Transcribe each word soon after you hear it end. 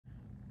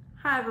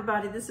Hi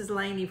everybody, this is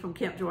Lainey from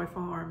Camp Joy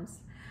Farms.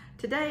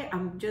 Today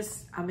I'm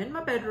in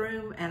my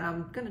bedroom and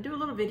I'm gonna do a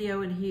little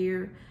video in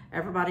here.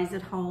 Everybody's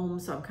at home,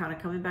 so I'm kind of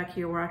coming back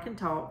here where I can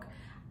talk.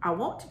 I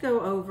want to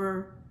go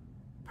over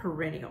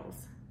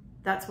perennials.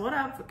 That's what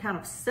I've kind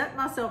of set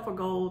myself a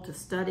goal to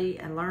study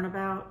and learn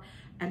about.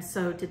 And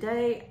so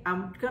today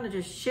I'm gonna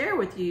just share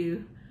with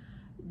you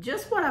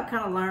just what I've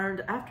kind of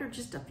learned after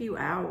just a few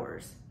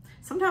hours.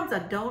 Sometimes I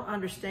don't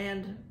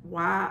understand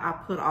why I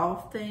put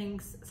off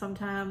things.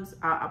 Sometimes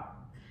I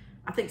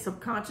think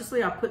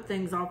subconsciously I put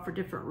things off for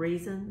different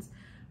reasons.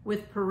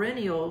 With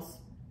perennials,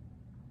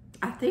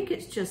 I think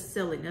it's just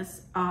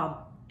silliness.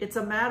 It's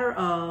a matter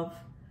of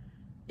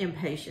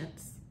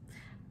impatience.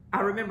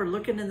 I remember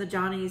looking in the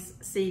Johnny's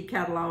seed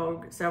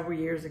catalog several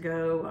years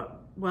ago.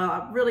 Well,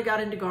 I really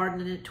got into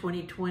gardening in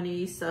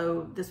 2020,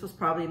 so this was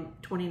probably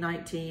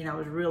 2019. I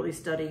was really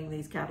studying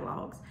these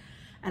catalogs.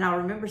 And I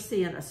remember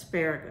seeing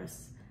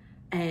asparagus,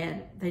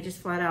 and they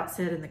just flat out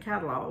said in the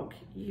catalog,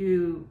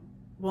 you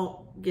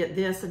won't get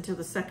this until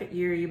the second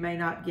year. You may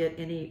not get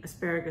any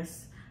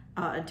asparagus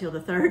until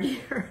the third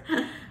year.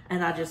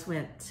 And I just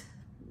went,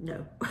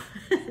 no,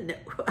 no,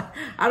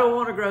 I don't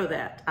want to grow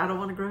that. I don't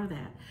want to grow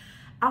that.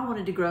 I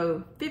wanted to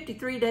grow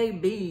 53-day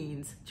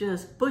beans,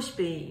 just bush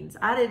beans.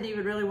 I didn't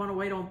even really want to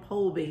wait on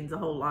pole beans a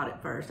whole lot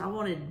at first. I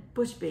wanted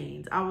bush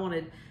beans. I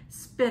wanted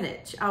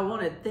spinach. I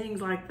wanted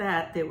things like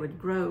that that would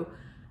grow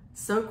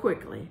so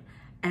quickly.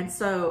 And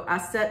so I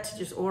set to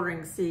just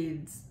ordering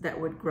seeds that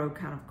would grow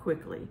kind of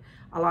quickly,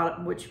 a lot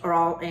of which are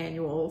all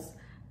annuals.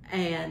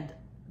 And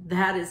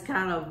that is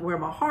kind of where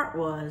my heart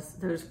was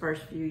those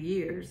first few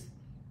years.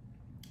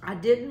 I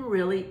didn't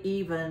really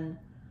even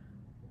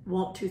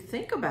want to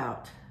think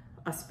about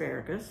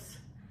asparagus,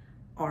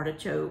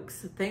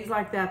 artichokes, things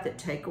like that that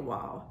take a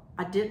while.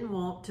 I didn't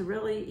want to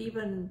really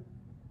even,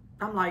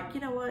 I'm like,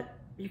 you know what?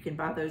 You can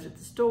buy those at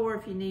the store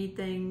if you need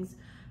things.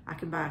 I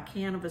can buy a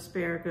can of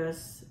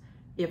asparagus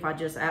if I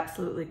just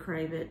absolutely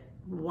crave it.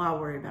 Why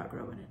worry about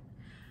growing it?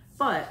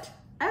 But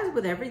as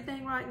with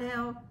everything right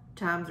now,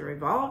 times are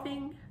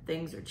evolving,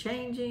 things are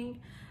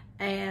changing,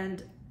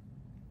 and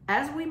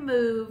as we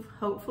move,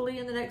 hopefully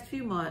in the next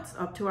few months,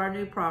 up to our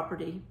new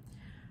property,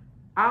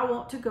 I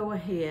want to go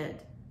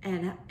ahead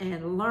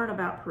and learn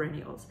about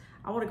perennials.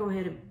 I want to go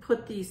ahead and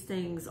put these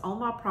things on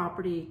my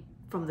property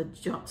from the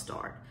jump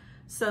start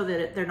so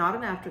that they're not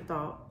an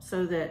afterthought,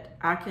 so that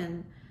I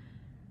can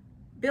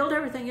build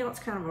everything else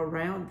kind of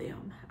around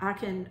them. I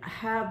can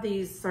have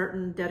these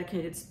certain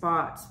dedicated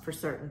spots for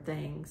certain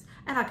things,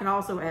 and I can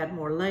also add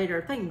more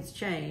later. Things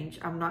change.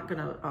 I'm not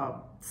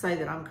gonna say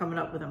that I'm coming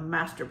up with a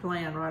master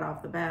plan right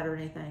off the bat or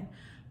anything,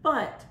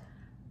 but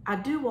I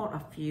do want a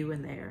few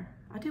in there.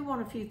 I do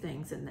want a few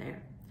things in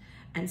there.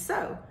 And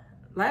so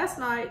last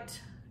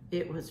night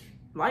it was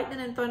lightning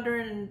and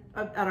thundering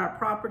at our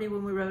property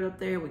when we rode up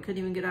there. We couldn't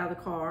even get out of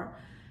the car.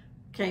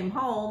 Came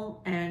home,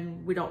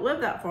 and we don't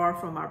live that far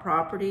from our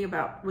property,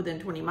 about within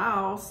 20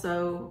 miles.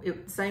 So the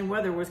same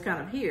weather was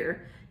kind of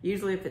here.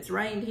 Usually if it's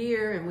rained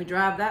here and we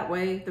drive that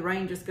way, the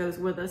rain just goes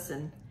with us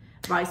and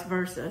vice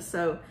versa.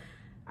 So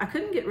I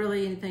couldn't get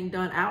really anything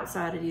done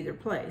outside at either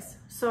place.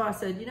 So I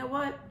said, you know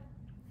what?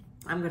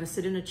 I'm gonna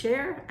sit in a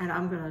chair and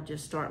I'm gonna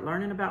just start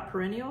learning about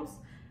perennials.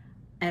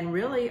 And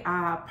really,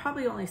 I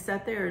probably only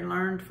sat there and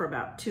learned for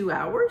about 2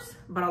 hours,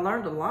 but I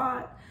learned a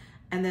lot.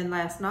 And then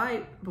last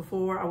night,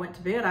 before I went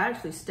to bed, I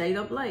actually stayed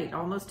up late,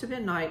 almost to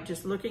midnight,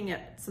 just looking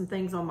at some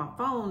things on my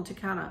phone to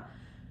kind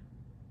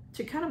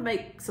of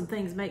make some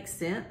things make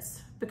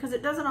sense, because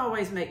it doesn't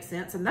always make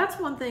sense. And that's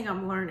one thing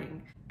I'm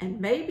learning. And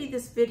maybe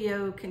this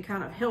video can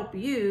kind of help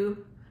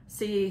you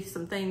see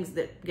some things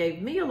that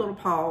gave me a little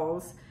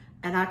pause,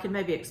 and I can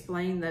maybe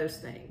explain those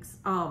things.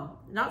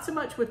 Not so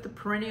much with the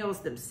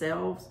perennials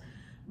themselves,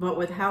 but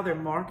with how they're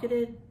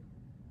marketed.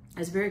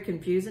 It's very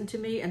confusing to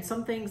me, and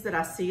some things that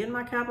I see in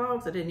my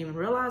catalogs I didn't even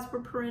realize were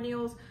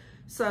perennials.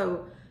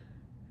 So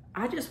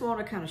I just want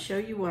to kind of show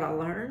you what I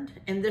learned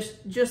in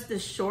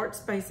this short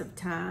space of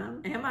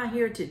time. Am I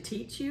here to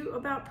teach you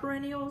about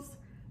perennials?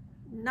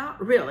 Not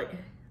really.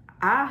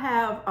 I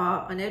have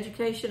an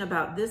education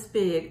about this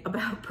big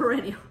about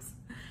perennials,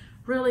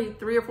 really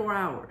 3 or 4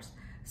 hours.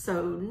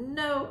 So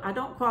no, I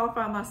don't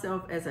qualify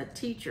myself as a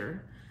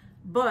teacher,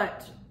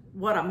 but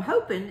what I'm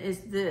hoping is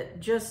that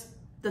just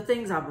the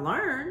things I've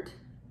learned,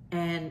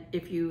 and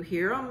if you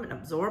hear them and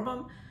absorb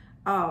them,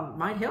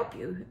 might help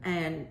you,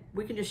 and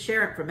we can just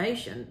share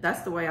information.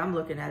 That's the way I'm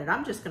looking at it.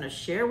 I'm just gonna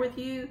share with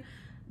you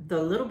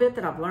the little bit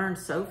that I've learned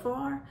so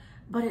far,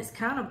 but it's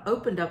kind of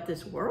opened up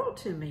this world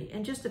to me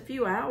in just a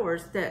few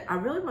hours that I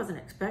really wasn't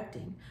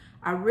expecting.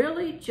 I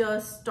really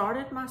just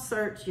started my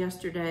search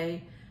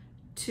yesterday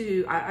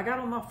I got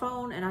on my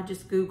phone and I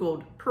just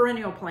Googled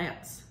perennial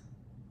plants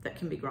that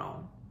can be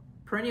grown,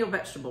 perennial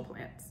vegetable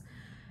plants.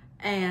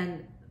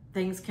 And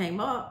things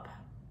came up,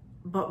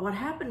 but what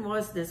happened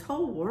was this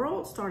whole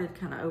world started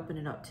kind of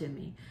opening up to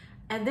me.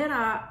 And then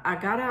I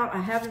got out, I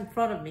have in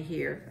front of me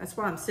here, that's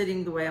why I'm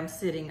sitting the way I'm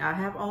sitting. I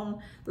have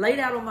laid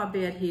out on my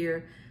bed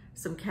here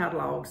some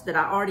catalogs that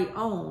I already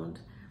owned,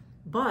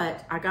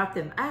 but I got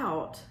them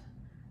out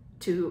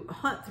to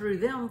hunt through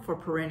them for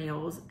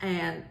perennials,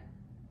 and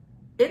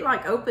it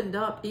like opened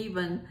up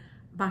even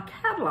my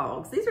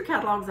catalogs. These are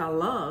catalogs I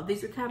love.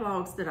 These are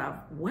catalogs that I've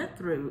went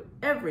through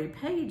every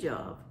page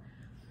of,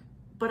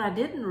 but I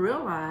didn't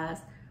realize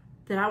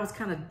that I was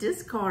kind of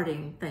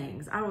discarding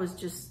things. I was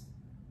just,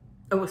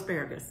 oh,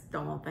 asparagus,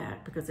 don't want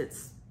that because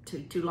it's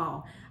too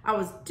long. I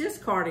was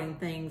discarding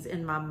things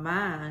in my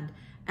mind,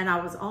 and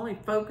I was only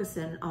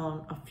focusing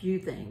on a few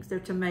things. They're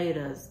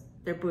tomatoes,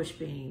 they're bush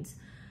beans,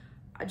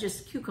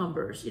 just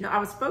cucumbers. You know, I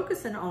was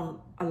focusing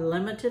on a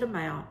limited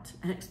amount,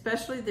 and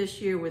especially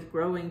this year with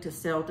growing to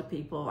sell to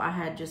people, I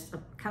had just a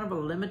kind of a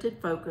limited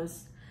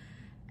focus.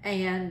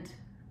 And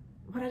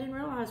what I didn't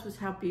realize was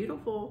how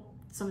beautiful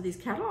some of these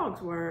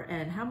catalogs were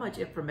and how much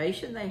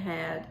information they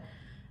had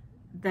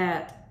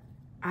that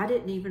I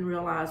didn't even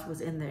realize was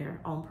in there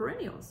on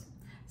perennials.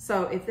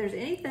 So if there's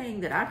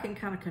anything that I can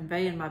kind of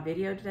convey in my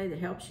video today that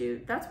helps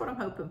you, that's what I'm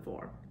hoping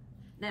for.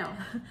 Now,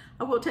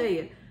 I will tell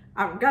you,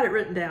 I've got it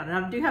written down,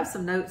 and I do have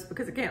some notes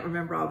because I can't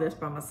remember all this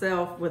by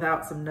myself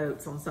without some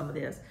notes on some of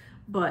this.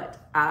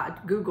 But I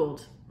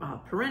Googled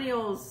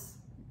perennial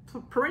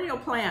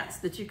plants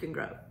that you can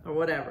grow or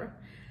whatever.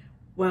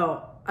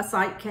 Well, a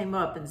site came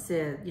up and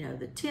said, you know,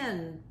 the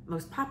 10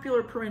 most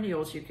popular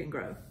perennials you can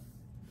grow.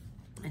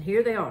 And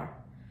here they are: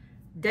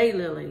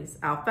 daylilies,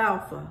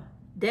 alfalfa,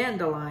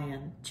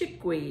 dandelion,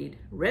 chickweed,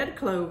 red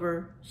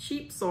clover,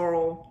 sheep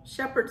sorrel,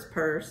 shepherd's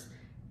purse,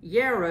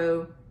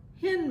 yarrow,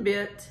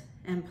 henbit,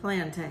 and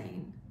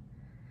plantain.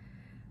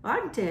 Well, I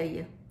can tell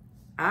you,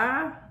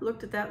 I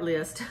looked at that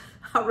list,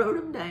 I wrote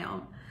them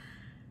down,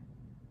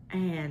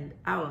 and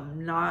I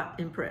am not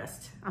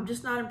impressed. I'm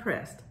just not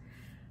impressed.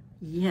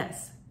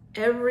 Yes,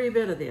 every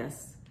bit of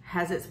this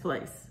has its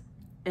place.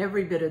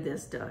 Every bit of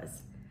this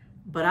does.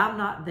 But I'm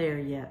not there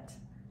yet.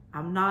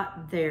 I'm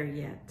not there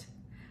yet.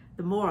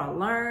 The more I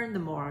learn, the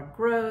more I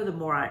grow, the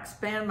more I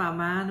expand my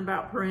mind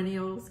about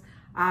perennials.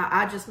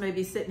 I just may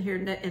be sitting here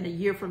in a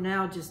year from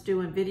now just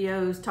doing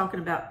videos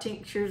talking about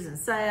tinctures and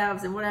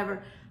salves and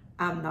whatever.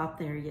 I'm not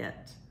there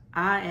yet.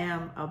 I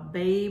am a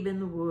babe in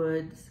the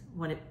woods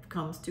when it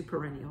comes to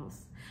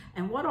perennials.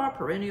 And what are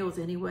perennials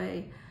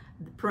anyway?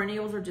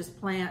 Perennials are just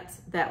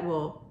plants that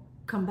will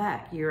come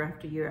back year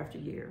after year after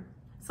year.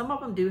 Some of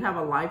them do have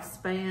a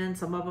lifespan.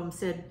 Some of them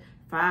said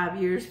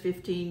 5 years,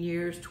 15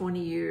 years,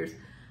 20 years.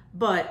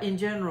 But in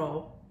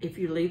general, if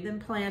you leave them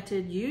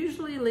planted,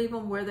 usually leave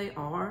them where they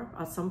are.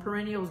 Some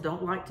perennials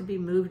don't like to be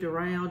moved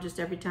around just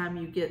every time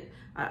you get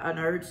an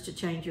urge to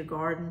change your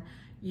garden.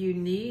 You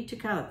need to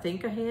kind of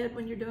think ahead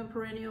when you're doing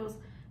perennials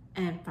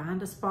and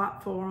find a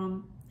spot for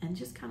them and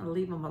just kind of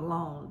leave them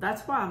alone.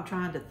 That's why I'm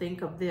trying to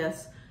think of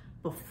this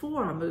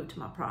before I move to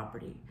my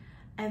property.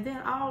 And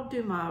then I'll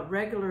do my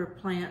regular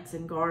plants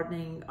and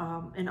gardening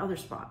in other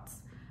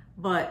spots.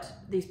 But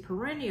these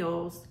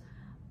perennials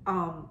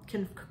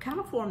can kind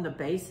of form the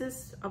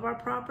basis of our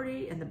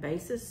property and the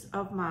basis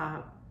of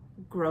my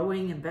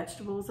growing and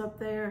vegetables up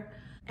there.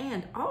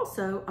 And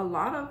also, a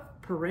lot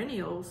of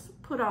perennials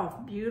put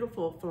off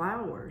beautiful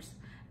flowers,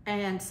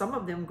 and some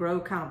of them grow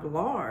kind of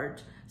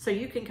large. So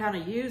you can kind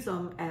of use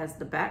them as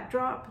the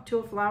backdrop to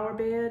a flower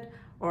bed,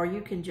 or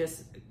you can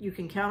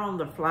count on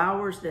the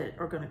flowers that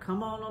are going to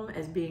come on them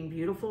as being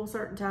beautiful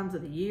certain times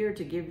of the year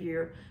to give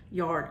your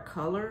yard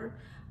color.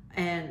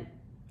 And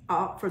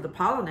for the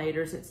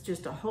pollinators, it's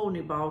just a whole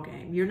new ball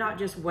game. You're not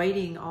just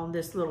waiting on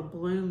this little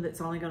bloom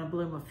that's only going to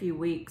bloom a few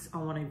weeks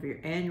on one of your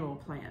annual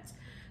plants.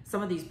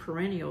 Some of these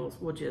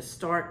perennials will just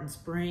start in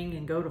spring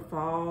and go to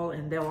fall,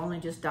 and they'll only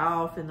just die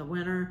off in the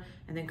winter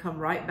and then come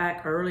right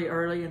back early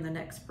in the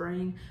next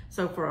spring.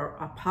 So for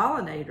a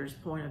pollinator's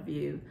point of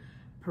view,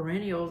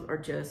 perennials are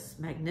just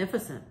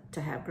magnificent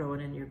to have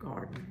growing in your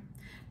garden.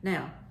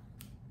 Now,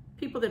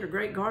 people that are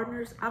great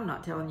gardeners, I'm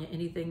not telling you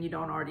anything you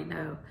don't already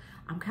know.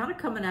 I'm kind of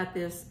coming at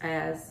this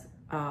as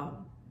a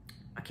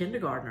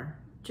kindergartner,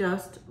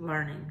 just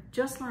learning.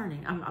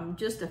 I'm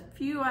just a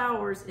few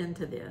hours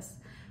into this,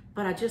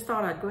 but I just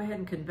thought I'd go ahead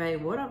and convey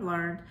what I've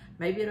learned.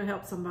 Maybe it'll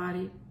help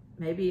somebody.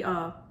 Maybe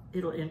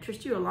it'll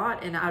interest you a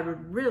lot, and I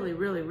would really,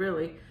 really,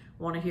 really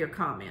want to hear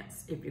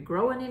comments. If you're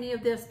growing any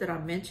of this that I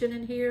mentioned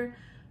in here,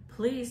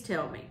 please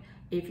tell me.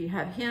 If you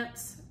have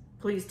hints,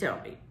 please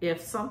tell me.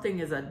 If something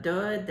is a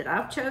dud that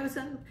I've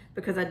chosen,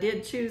 because I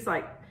did choose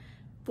like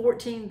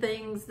 14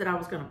 things that I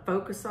was going to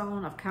focus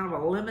on. I've kind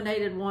of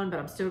eliminated one, but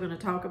I'm still going to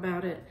talk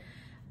about it.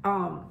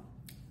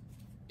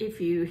 If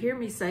you hear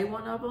me say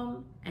one of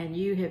them and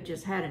you have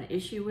just had an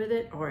issue with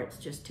it, or it's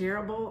just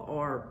terrible,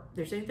 or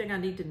there's anything I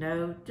need to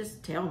know,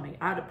 just tell me.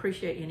 I'd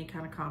appreciate any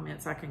kind of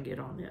comments I can get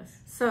on this.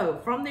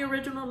 So from the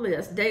original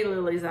list: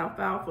 daylilies,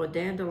 alfalfa,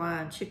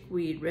 dandelion,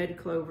 chickweed, red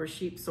clover,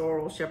 sheep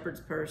sorrel, shepherd's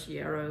purse,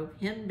 yarrow,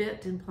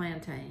 henbit, and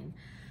plantain.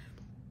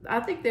 I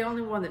think the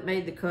only one that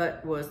made the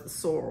cut was the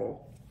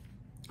sorrel,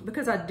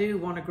 because I do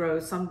want to grow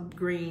some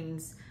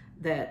greens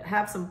that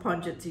have some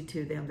pungency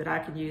to them that I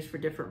can use for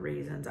different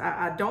reasons.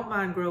 I don't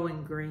mind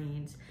growing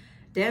greens.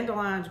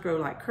 Dandelions grow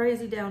like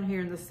crazy down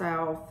here in the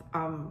South.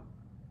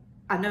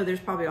 I know there's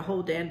probably a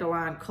whole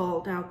dandelion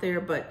cult out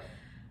there, but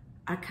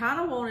I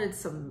kind of wanted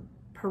some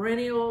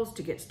perennials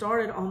to get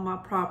started on my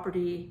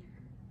property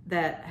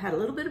that had a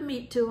little bit of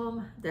meat to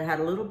them, that had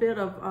a little bit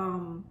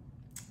of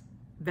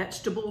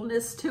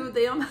vegetableness to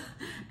them,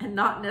 and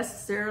not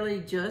necessarily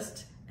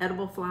just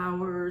edible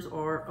flowers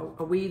or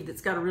a weed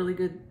that's got a really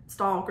good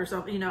stalk or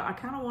something. You know, I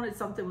kind of wanted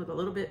something with a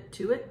little bit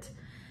to it.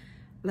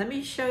 Let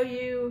me show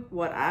you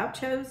what I've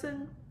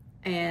chosen,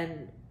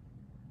 and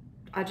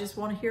I just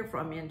want to hear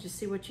from you and just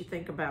see what you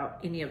think about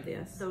any of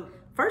this. So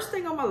first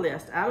thing on my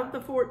list, out of the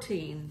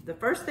 14, the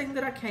first thing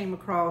that I came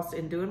across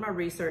in doing my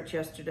research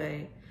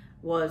yesterday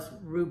was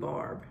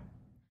rhubarb.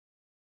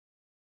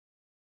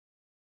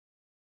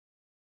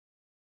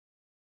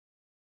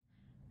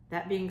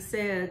 That being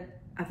said,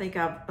 I think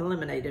I've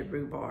eliminated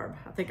rhubarb.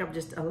 I think I've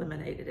just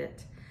eliminated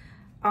it.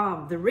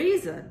 The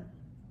reason,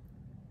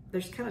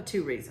 there's kind of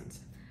two reasons.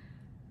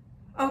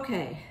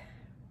 Okay,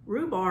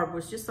 rhubarb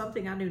was just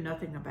something I knew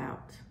nothing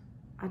about.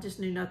 I just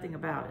knew nothing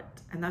about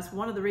it. And that's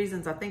one of the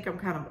reasons I think I'm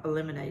kind of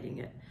eliminating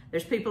it.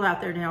 There's people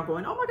out there now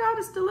going, oh my God,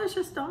 it's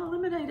delicious. Don't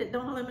eliminate it,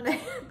 don't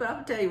eliminate it. But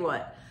I'll tell you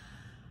what,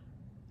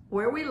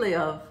 where we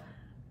live,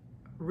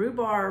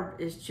 rhubarb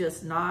is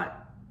just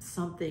not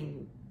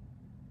something,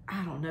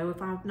 I don't know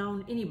if I've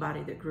known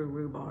anybody that grew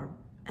rhubarb,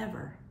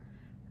 ever.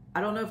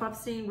 I don't know if I've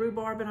seen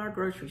rhubarb in our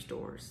grocery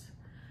stores.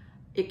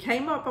 It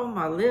came up on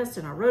my list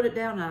and I wrote it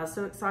down and I was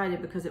so excited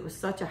because it was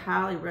such a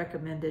highly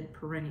recommended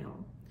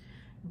perennial.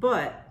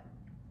 But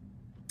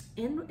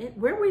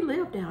where we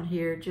live down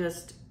here,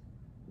 just,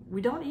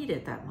 we don't eat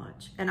it that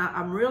much. And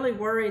I'm really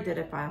worried that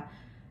if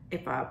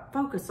I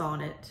focus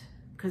on it,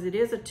 because it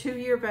is a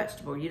 2-year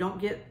vegetable, you don't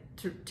get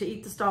to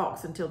eat the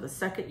stalks until the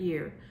 2nd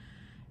year.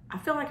 I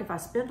feel like if I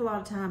spend a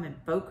lot of time and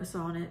focus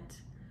on it,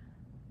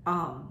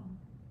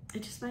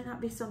 it just may not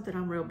be something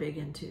I'm real big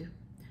into.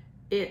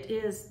 It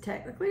is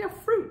technically a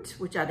fruit,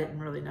 which I didn't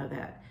really know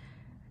that.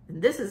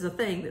 And this is a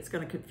thing that's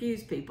going to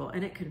confuse people,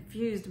 and it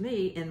confused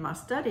me in my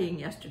studying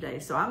yesterday.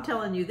 So I'm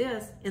telling you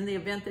this in the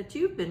event that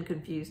you've been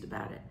confused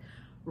about it.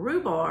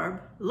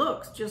 Rhubarb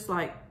looks just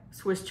like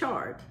Swiss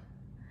chard.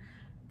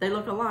 They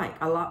look alike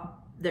a lot.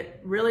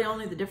 Really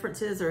only the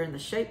differences are in the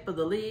shape of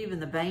the leaf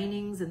and the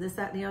veinings and this,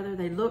 that, and the other.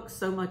 They look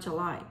so much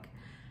alike.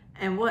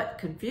 And what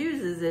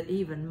confuses it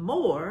even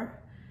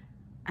more,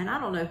 and I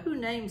don't know who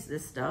names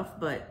this stuff,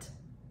 but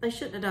they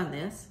shouldn't have done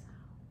this.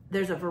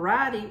 There's a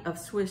variety of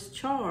Swiss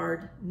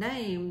chard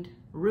named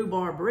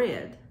rhubarb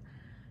red.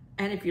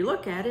 And if you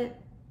look at it,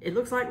 it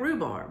looks like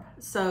rhubarb.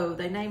 So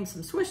they named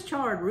some Swiss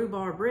chard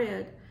rhubarb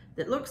red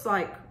that looks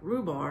like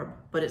rhubarb,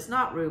 but it's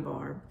not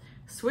rhubarb.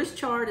 Swiss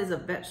chard is a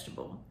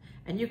vegetable,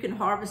 and you can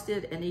harvest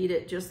it and eat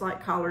it just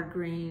like collard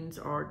greens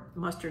or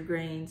mustard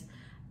greens,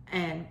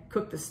 and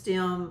cook the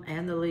stem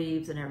and the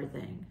leaves and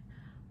everything.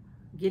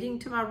 Getting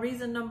to my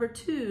reason number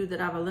 2 that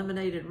I've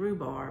eliminated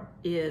rhubarb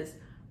is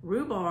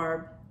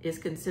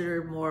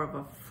considered more of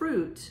a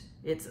fruit.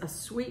 It's a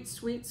sweet,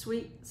 sweet,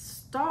 sweet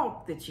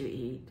stalk that you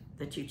eat,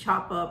 that you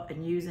chop up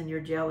and use in your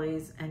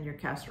jellies and your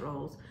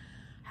casseroles.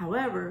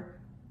 However,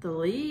 the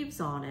leaves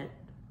on it,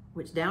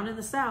 which down in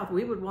the South,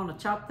 we would want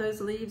to chop those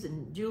leaves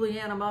and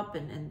julienne them up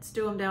and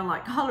stew them down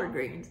like collard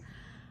greens.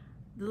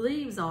 The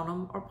leaves on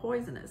them are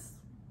poisonous.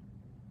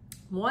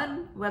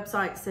 One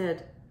website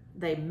said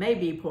they may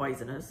be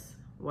poisonous.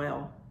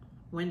 Well,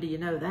 when do you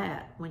know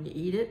that? When you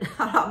eat it?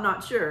 I'm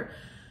not sure.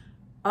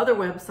 Other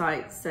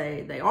websites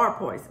say they are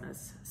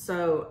poisonous.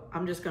 So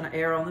I'm just going to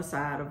err on the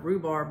side of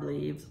rhubarb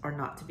leaves are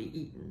not to be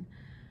eaten.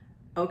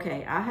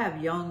 Okay, I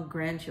have young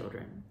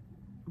grandchildren,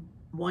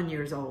 1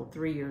 year old,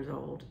 3 years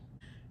old.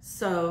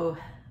 So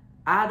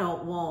I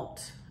don't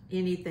want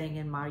anything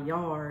in my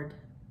yard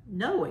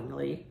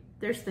knowingly.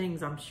 There's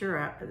things I'm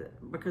sure,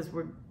 because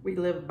we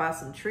live by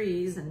some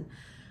trees, and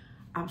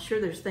I'm sure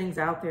there's things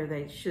out there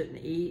they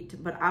shouldn't eat,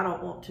 but I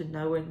don't want to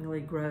knowingly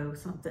grow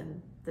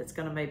something that's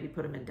going to maybe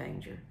put them in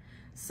danger.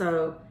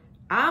 So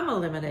I'm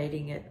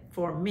eliminating it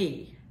for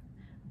me,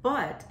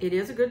 but it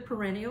is a good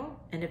perennial.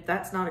 And if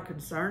that's not a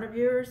concern of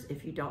yours,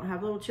 if you don't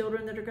have little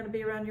children that are going to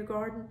be around your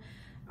garden,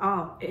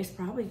 it's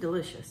probably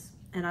delicious.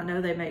 And I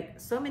know they make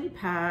so many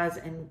pies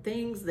and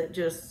things that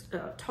just,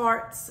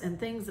 tarts and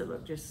things that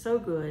look just so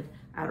good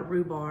out of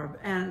rhubarb.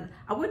 And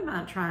I wouldn't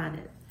mind trying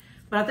it,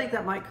 but I think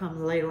that might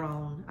come later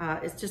on.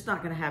 It's just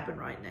not going to happen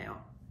right now.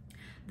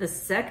 The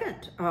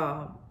second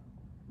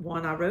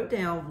one I wrote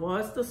down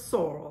was the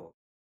sorrel.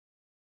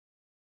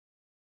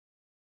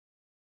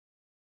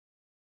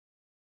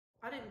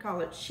 I didn't call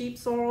it sheep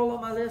sorrel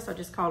on my list. I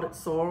just called it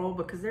sorrel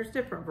because there's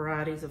different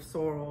varieties of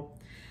sorrel.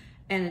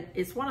 And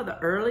it's one of the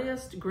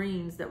earliest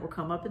greens that will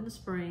come up in the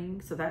spring,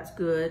 so that's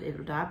good.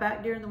 It'll die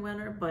back during the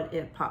winter, but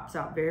it pops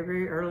out very,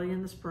 very early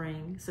in the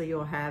spring, so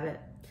you'll have it.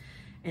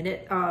 And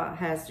it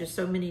has just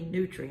so many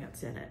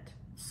nutrients in it.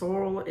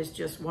 Sorrel is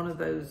just one of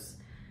those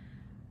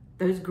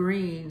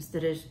greens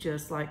that is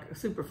just like a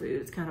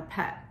superfood. It's kind of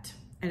packed.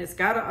 And it's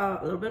got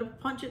a little bit of a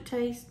pungent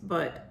taste,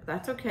 but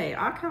that's okay.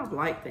 I kind of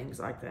like things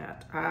like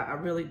that. I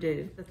really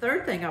do. The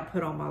third thing I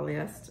put on my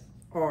list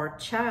are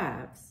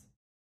chives.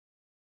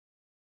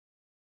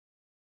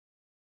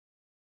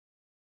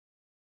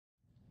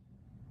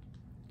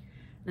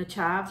 The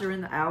chives are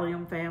in the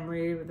allium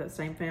family, the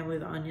same family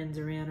the onions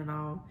are in and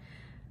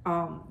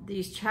all.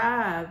 These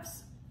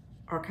chives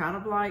are kind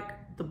of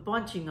like the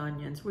bunching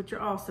onions, which are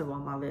also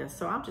on my list.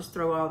 So I'll just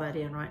throw all that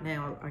in right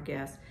now, I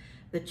guess.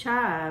 The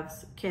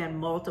chives can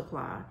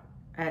multiply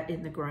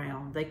in the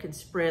ground. They can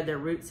spread, their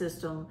root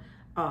system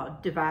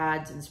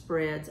divides and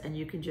spreads, and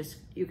you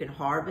can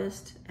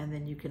harvest and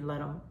then you can let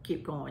them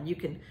keep going. You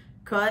can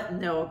cut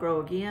and they'll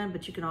grow again,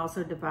 but you can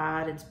also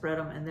divide and spread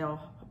them and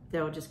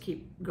they'll just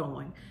keep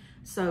going.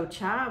 So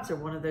chives are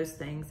one of those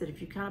things that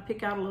if you kind of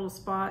pick out a little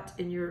spot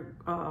in your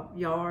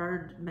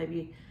yard,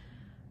 maybe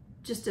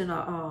just in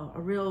a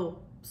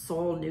real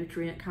soil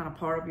nutrient kind of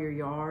part of your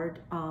yard,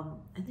 and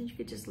then you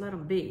could just let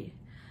them be.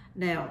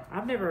 Now,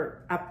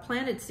 I've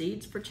planted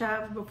seeds for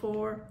chives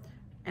before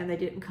and they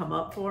didn't come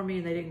up for me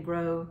and they didn't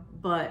grow,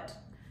 but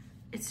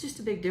it's just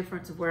a big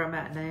difference of where I'm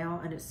at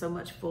now, and it's so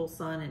much full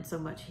sun and so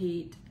much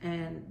heat,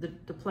 and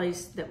the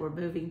place that we're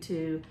moving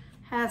to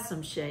has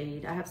some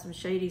shade. I have some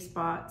shady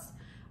spots.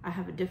 I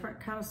have a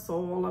different kind of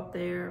soil up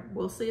there.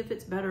 We'll see if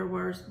it's better or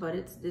worse, but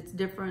it's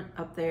different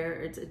up there.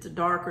 It's a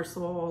darker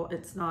soil.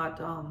 It's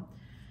not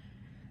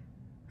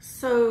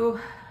so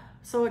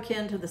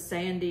akin to the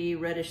sandy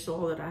reddish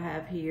soil that I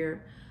have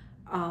here.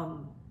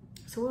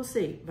 So we'll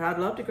see, but I'd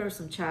love to grow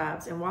some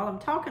chives. And while I'm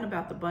talking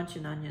about the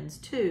bunching onions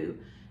too,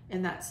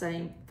 in that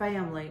same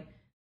family,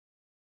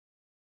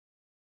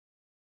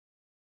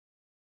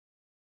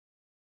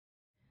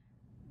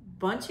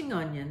 bunching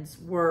onions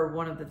were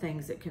one of the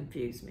things that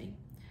confused me.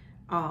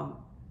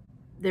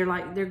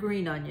 They're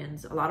green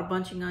onions, a lot of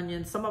bunching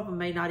onions. Some of them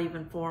may not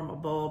even form a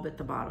bulb at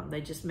the bottom.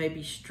 They just may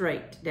be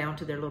straight down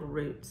to their little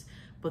roots,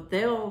 but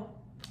they'll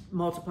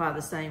multiply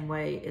the same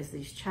way as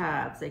these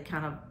chives. They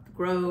kind of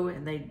grow,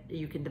 and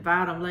you can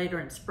divide them later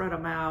and spread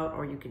them out,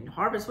 or you can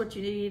harvest what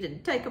you need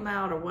and take them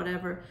out or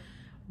whatever,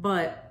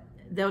 but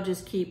they'll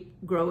just keep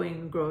growing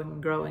and growing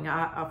and growing.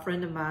 A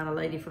friend of mine, a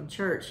lady from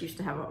church, used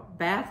to have a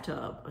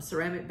bathtub, a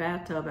ceramic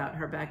bathtub out in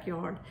her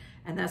backyard,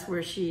 and that's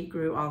where she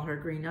grew all her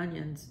green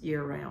onions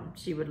year round.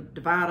 She would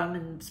divide them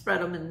and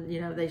spread them,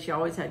 and she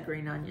always had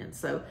green onions.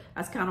 So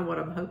that's kind of what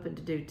I'm hoping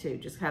to do too,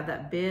 just have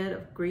that bed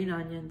of green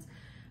onions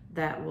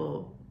that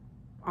will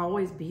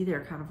always be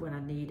there kind of when I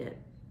need it.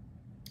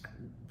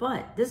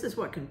 But this is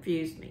what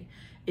confused me,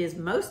 is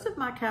most of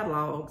my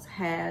catalogs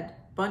had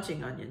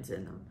bunching onions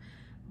in them,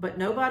 but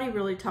nobody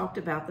really talked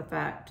about the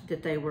fact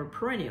that they were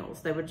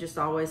perennials. They would just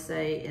always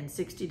say in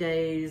 60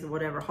 days,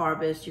 whatever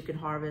harvest, you can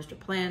harvest, or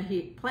plant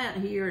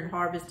here and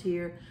harvest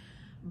here.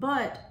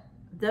 But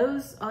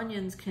those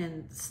onions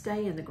can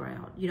stay in the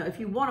ground. If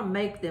you want to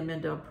make them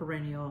into a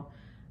perennial,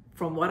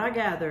 from what I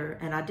gather,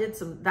 and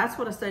that's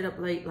what I stayed up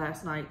late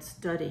last night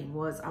studying,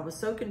 I was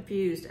so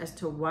confused as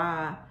to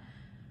why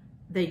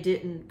they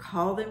didn't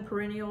call them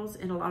perennials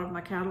in a lot of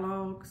my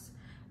catalogs.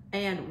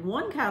 And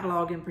one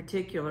catalog in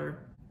particular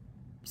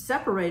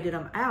separated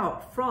them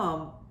out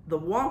from the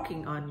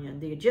walking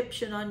onion, the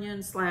Egyptian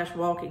onion /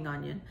 walking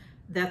onion,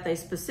 that they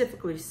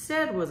specifically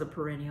said was a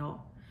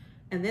perennial.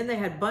 And then they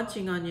had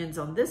bunching onions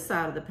on this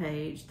side of the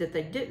page that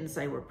they didn't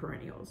say were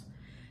perennials.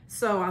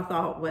 So I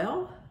thought,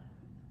 well,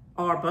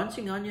 are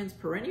bunching onions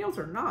perennials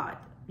or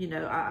not?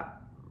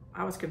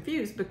 I was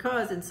confused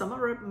because in some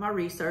of my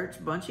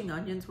research, bunching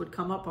onions would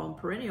come up on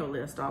perennial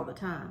list all the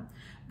time,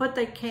 but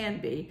they can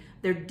be.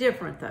 They're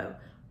different though.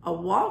 A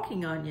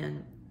walking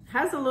onion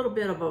has a little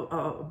bit of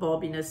a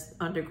bulbiness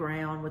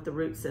underground with the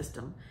root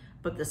system,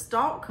 but the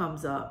stalk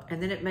comes up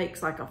and then it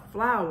makes like a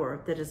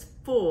flower that is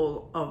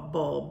full of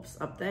bulbs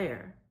up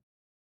there.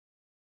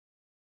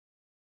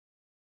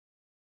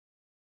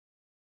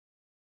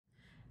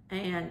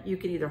 And you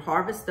can either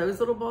harvest those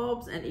little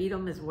bulbs and eat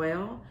them as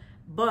well,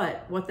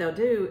 but what they'll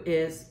do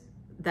is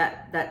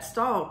that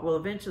stalk will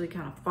eventually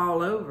kind of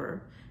fall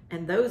over,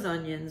 and those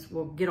onions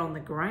will get on the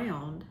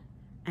ground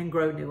and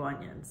grow new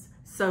onions.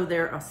 So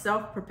they're a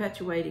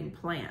self-perpetuating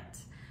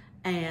plant,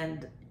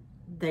 and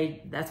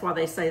that's why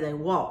they say they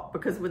walk,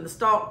 because when the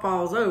stalk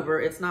falls over,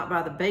 it's not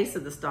by the base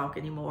of the stalk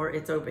anymore,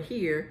 it's over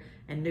here,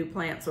 and new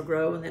plants will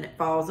grow, and then it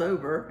falls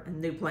over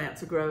and new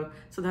plants will grow.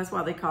 So that's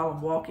why they call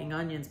them walking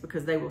onions,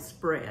 because they will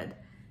spread.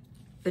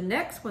 The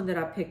next one that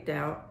I picked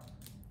out,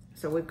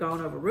 so we've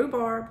gone over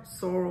rhubarb,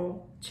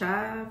 sorrel,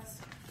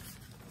 chives,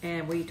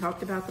 and we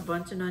talked about the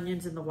bunching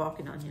onions and the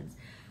walking onions.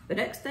 The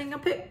next thing I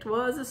picked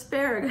was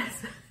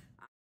asparagus.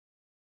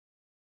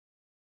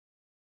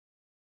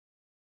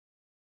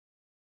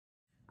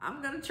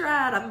 I'm gonna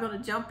try it, I'm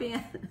gonna jump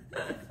in.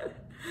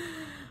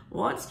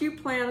 Once you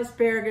plant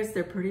asparagus,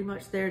 they're pretty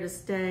much there to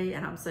stay,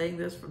 and I'm saying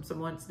this from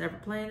someone that's never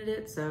planted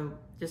it, so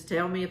just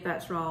tell me if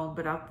that's wrong,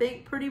 but I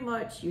think pretty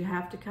much you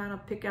have to kind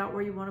of pick out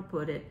where you want to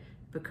put it,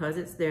 because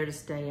it's there to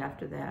stay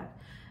after that.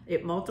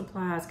 It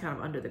multiplies kind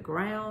of under the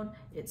ground,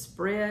 it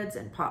spreads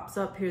and pops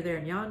up here, there,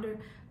 and yonder.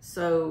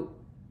 So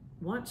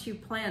once you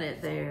plant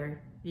it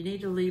there, you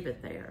need to leave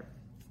it there.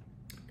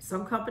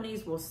 Some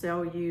companies will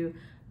sell you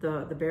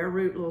the bare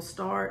root little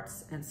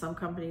starts, and some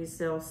companies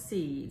sell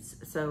seeds.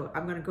 So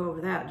I'm gonna go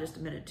over that in just a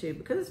minute too,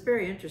 because it's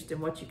very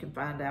interesting what you can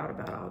find out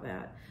about all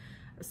that.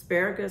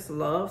 Asparagus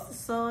loves the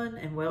sun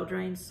and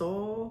well-drained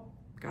soil.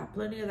 Got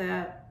plenty of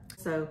that.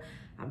 So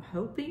I'm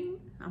hoping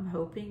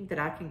that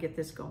I can get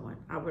this going.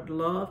 I would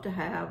love to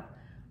have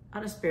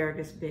an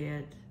asparagus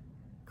bed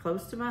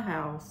close to my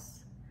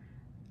house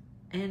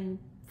and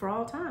for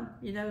all time,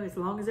 you know, as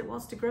long as it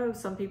wants to grow.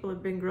 Some people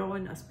have been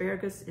growing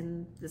asparagus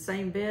in the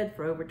same bed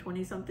for over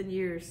 20 something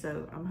years.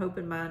 So I'm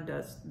hoping mine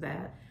does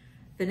that.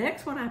 The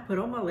next one I put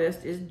on my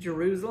list is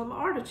Jerusalem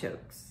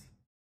artichokes.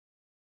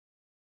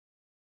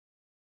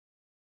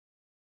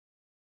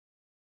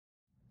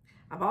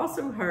 I've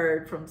also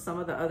heard from some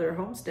of the other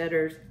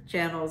homesteaders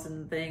channels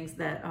and things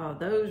that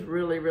those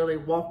really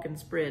walk and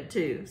spread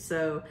too.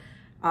 So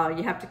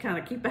you have to kind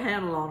of keep a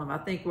handle on them. I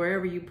think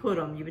wherever you put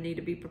them, you need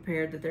to be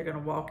prepared that they're going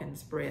to walk and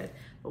spread.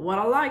 But what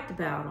I liked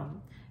about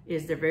them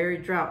is they're very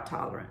drought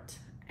tolerant.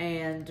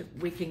 And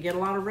we can get a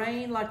lot of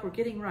rain like we're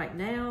getting right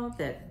now,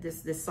 that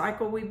this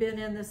cycle we've been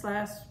in this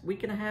last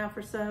week and a half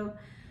or so.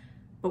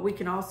 But we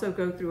can also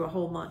go through a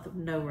whole month of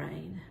no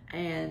rain.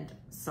 And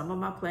some of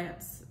my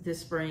plants this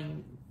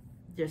spring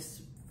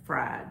just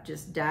fried,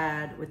 just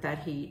died with that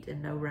heat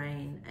and no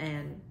rain.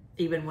 And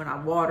even when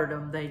I watered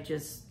them,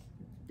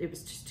 it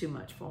was just too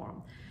much for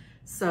them.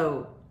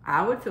 So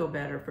I would feel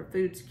better for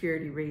food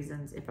security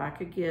reasons if I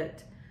could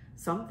get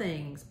some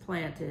things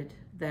planted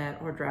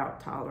that are drought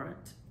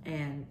tolerant.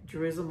 And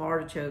Jerusalem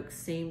artichoke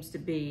seems to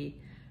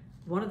be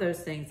one of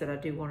those things that I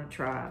do want to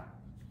try.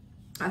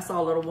 I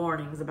saw little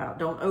warnings about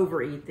don't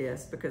overeat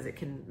this because it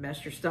can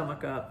mess your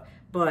stomach up.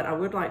 But I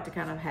would like to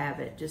kind of have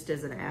it just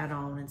as an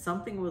add-on and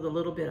something with a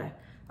little bit of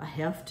a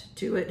heft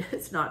to it.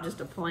 It's not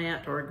just a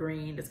plant or a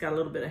green, it's got a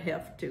little bit of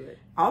heft to it.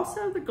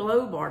 Also the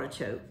globe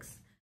artichokes.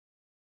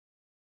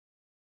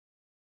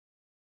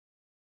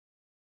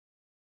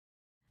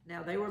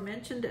 Now they were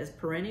mentioned as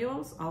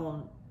perennials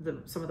on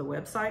some of the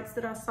websites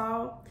that I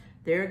saw.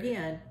 There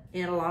again,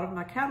 in a lot of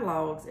my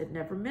catalogs, it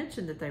never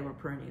mentioned that they were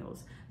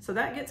perennials. So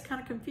that gets kind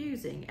of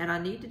confusing and I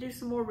need to do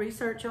some more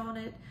research on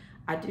it.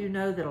 I do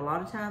know that a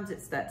lot of times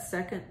it's that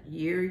second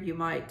year you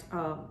might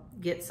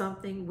get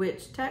something,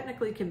 which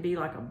technically can be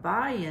like a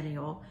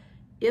biennial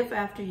if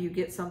after you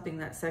get something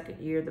that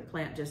second year, the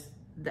plant just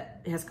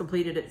has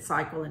completed its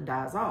cycle and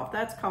dies off.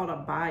 That's called a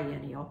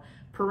biennial.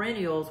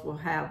 Perennials will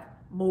have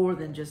more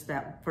than just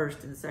that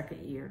first and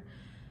second year.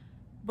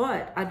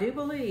 But I do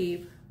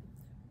believe,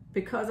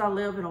 because I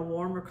live in a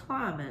warmer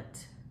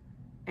climate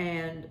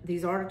and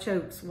these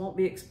artichokes won't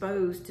be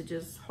exposed to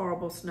just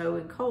horrible snow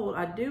and cold,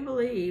 I do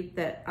believe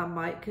that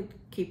I could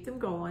keep them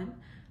going.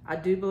 I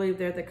do believe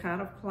they're the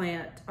kind of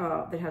plant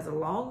that has a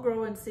long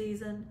growing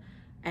season,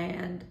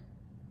 and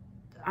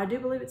I do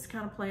believe it's the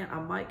kind of plant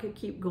I could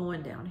keep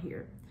going down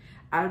here.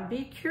 I'd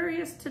be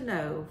curious to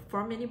know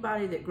from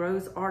anybody that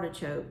grows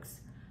artichokes,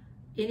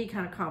 any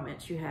kind of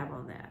comments you have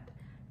on that.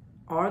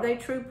 Are they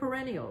true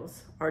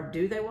perennials, or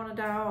do they want to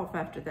die off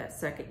after that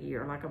second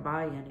year like a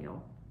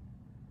biennial?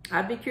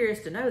 I'd be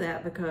curious to know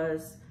that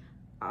because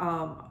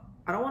I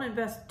don't want to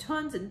invest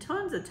tons and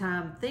tons of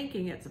time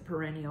thinking it's a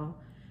perennial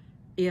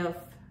if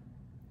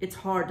it's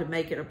hard to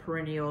make it a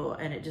perennial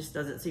and it just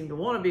doesn't seem to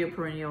want to be a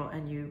perennial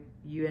and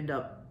you end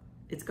up,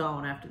 it's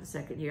gone after the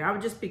second year. I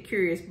would just be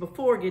curious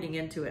before getting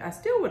into it. I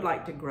still would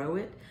like to grow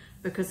it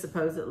because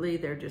supposedly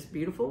they're just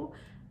beautiful.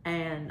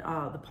 And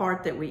the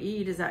part that we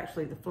eat is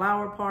actually the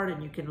flower part,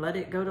 and you can let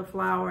it go to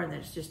flower, and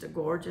it's just a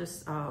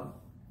gorgeous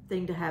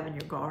thing to have in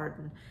your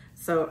garden.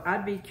 So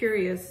I'd be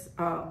curious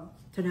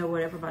to know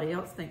what everybody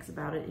else thinks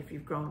about it. If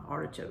you've grown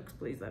artichokes,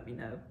 please let me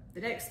know.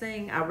 The next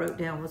thing I wrote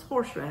down was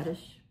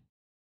horseradish.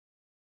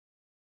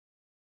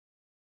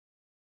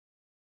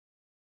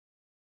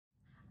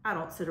 I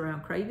don't sit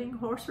around craving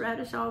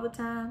horseradish all the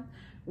time.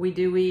 We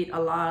do eat a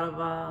lot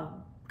of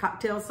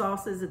cocktail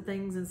sauces and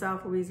things in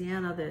South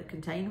Louisiana that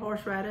contain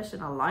horseradish,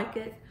 and I like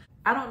it.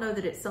 I don't know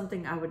that it's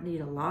something I would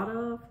need a lot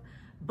of,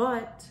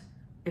 but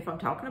if I'm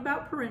talking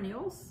about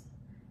perennials,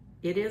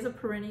 it is a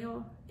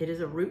perennial, it is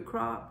a root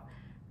crop,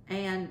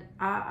 and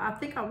I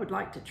think I would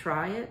like to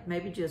try it,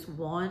 maybe just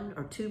 1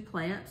 or 2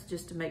 plants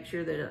just to make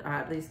sure that I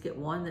at least get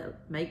one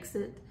that makes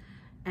it,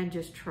 and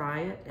just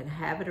try it and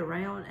have it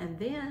around. And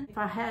then if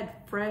I had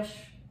fresh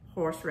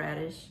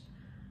horseradish,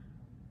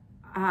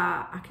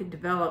 I could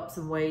develop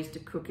some ways to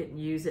cook it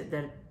and use it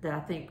that I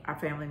think our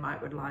family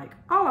would like.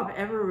 All I've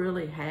ever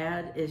really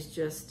had is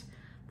just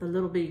the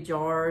little bitty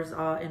jars.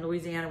 In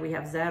Louisiana, we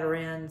have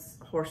Zatarain's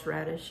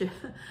horseradish.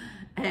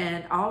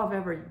 And all I've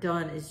ever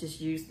done is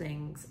just use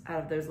things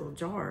out of those little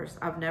jars.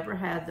 I've never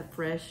had the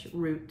fresh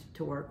root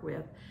to work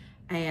with.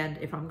 And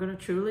if I'm gonna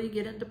truly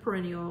get into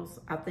perennials,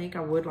 I think I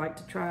would like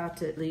to try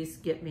to at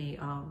least get me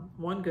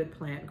 1 good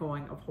plant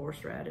going of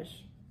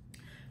horseradish.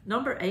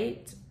 Number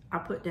 8, I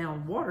put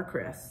down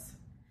watercress.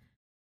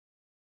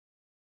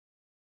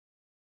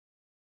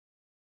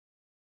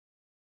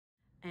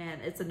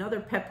 And it's another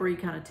peppery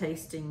kind of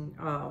tasting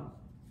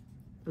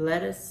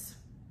lettuce.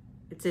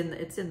 It's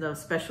in the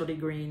specialty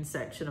green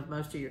section of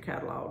most of your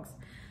catalogs.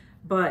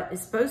 But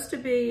it's supposed to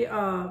be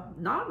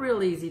not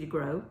real easy to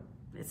grow.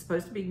 It's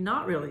supposed to be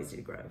not real easy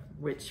to grow,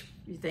 which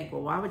You think,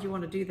 well, why would you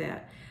want to do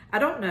that? I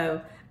don't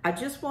know. I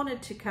just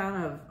wanted to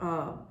kind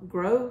of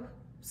grow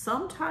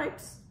some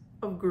types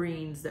of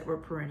greens that were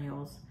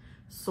perennials.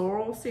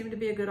 Sorrel seemed to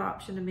be a good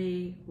option to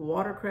me.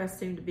 Watercress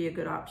seemed to be a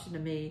good option to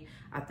me.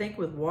 I think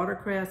with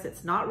watercress,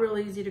 it's not real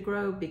easy to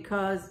grow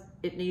because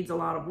it needs a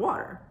lot of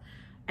water.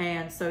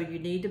 And so you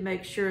need to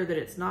make sure that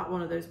it's not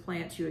one of those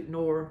plants you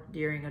ignore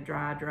during a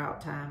dry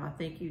drought time. I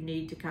think you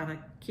need to kind of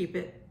keep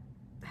it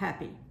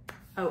happy.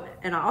 Oh,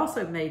 and I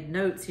also made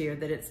notes here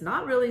that it's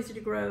not real easy to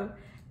grow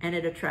and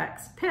it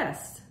attracts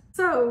pests.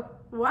 So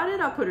why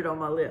did I put it on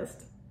my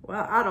list?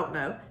 Well, I don't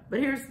know. But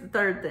here's the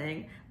third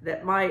thing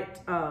that might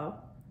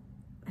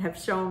have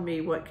shown me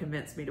what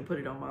convinced me to put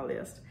it on my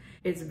list.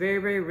 It's very,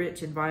 very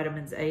rich in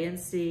vitamins A and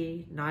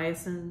C,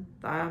 niacin,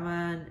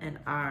 thiamine, and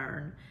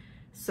iron.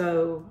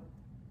 So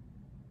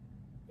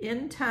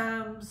in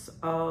times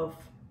of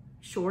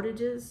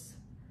shortages,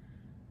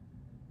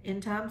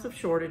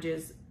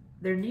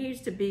 there needs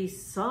to be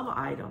some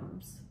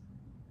items,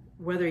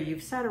 whether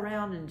you've sat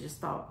around and just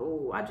thought,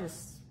 oh,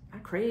 I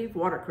crave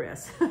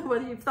watercress,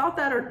 whether you've thought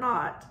that or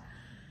not,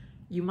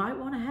 you might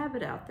want to have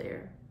it out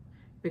there.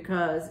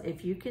 Because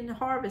if you can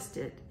harvest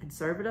it and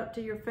serve it up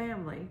to your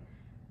family,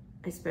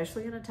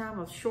 especially in a time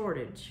of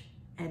shortage,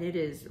 and it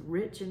is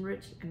rich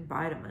in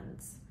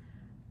vitamins,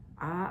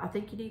 I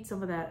think you need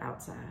some of that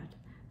outside.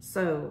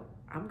 So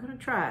I'm gonna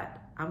try it.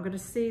 I'm gonna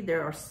see.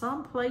 There are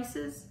some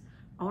places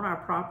on our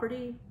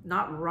property,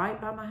 not right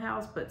by my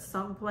house, but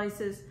some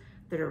places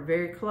that are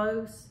very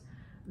close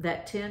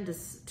that tend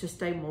to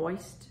stay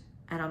moist.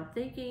 And I'm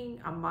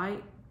thinking I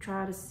might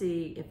try to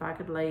see if I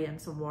could lay in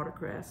some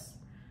watercress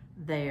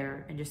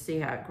there and just see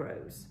how it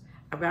grows.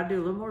 I've got to do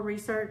a little more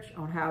research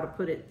on how to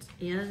put it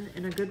in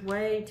a good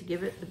way to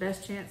give it the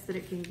best chance that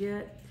it can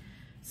get.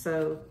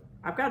 So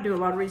I've got to do a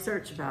lot of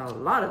research about a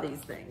lot of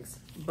these things,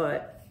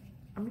 but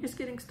I'm just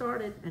getting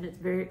started and it's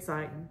very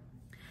exciting.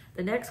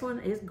 The next one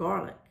is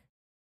garlic.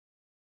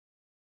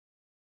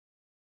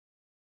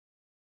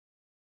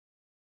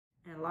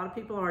 And a lot of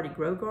people already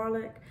grow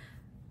garlic.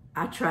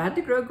 I tried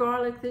to grow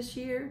garlic this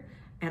year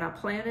and I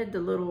planted the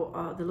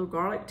little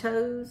garlic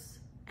toes,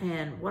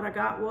 and what I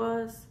got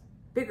was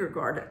bigger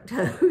garlic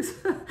toes.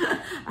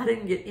 I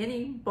didn't get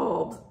any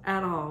bulbs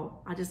at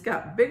all. I just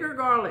got bigger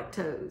garlic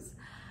toes.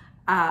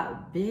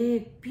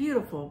 Big,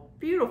 beautiful,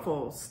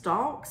 beautiful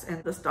stalks,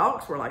 and the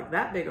stalks were like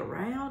that big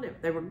around.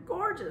 They were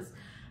gorgeous.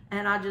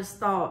 And I just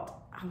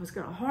thought I was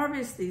gonna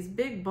harvest these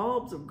big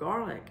bulbs of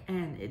garlic,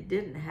 and it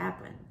didn't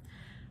happen.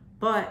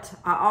 But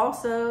I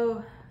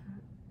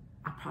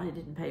probably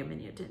didn't pay them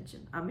any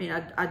attention. I mean,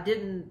 I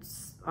didn't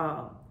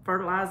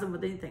fertilize them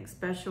with anything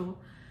special.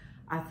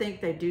 I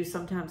think they do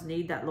sometimes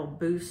need that little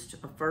boost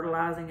of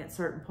fertilizing at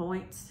certain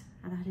points,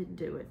 and I didn't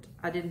do it.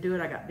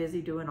 I got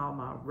busy doing all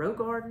my row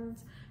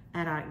gardens,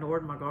 and I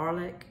ignored my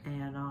garlic,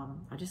 and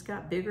I just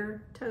got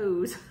bigger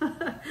toes.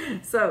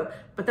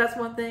 But that's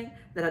one thing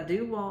that I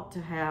do want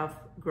to have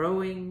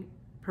growing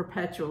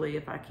perpetually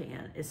if I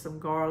can, is some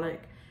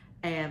garlic.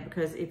 And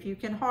because if you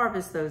can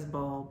harvest those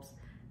bulbs,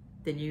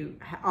 then you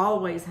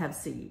always have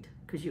seed,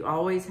 because you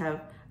always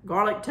have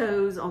garlic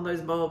toes on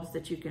those bulbs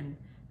that you can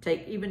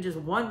take even just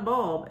one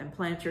bulb and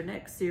plant your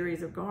next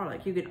series of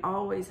garlic. You can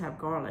always have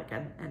garlic,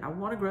 and I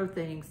want to grow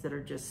things that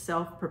are just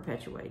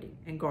self-perpetuating,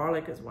 and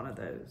garlic is one of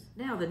those.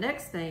 Now, the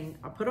next thing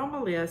I put on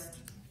my list,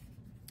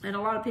 and a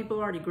lot of people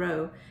already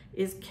grow,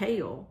 is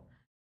kale.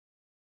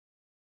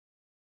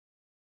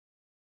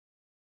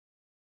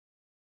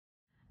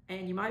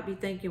 And you might be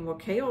thinking, well,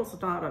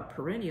 kale's not a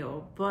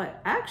perennial,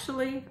 but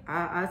actually,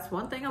 that's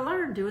one thing I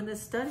learned doing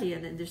this study,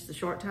 and in just the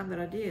short time that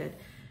I did,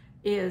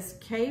 is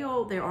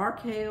kale. There are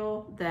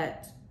kale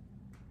that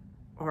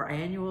are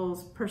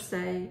annuals per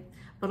se,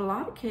 but a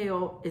lot of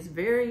kale is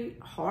very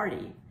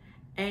hardy,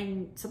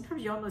 and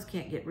sometimes you almost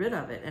can't get rid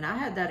of it. And I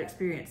had that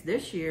experience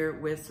this year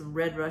with some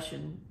red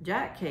Russian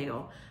jack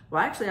kale.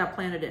 Well, actually, I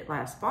planted it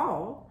last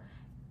fall.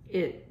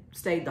 It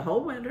stayed the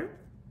whole winter.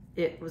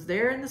 It was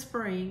there in the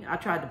spring. I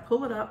tried to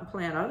pull it up and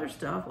plant other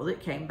stuff. Well,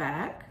 it came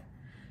back.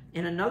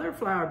 In another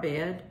flower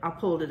bed, I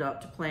pulled it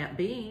up to plant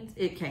beans.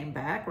 It came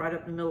back right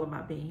up in the middle of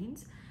my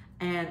beans.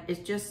 And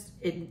it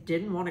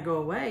didn't want to go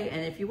away.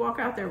 And if you walk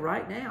out there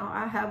right now,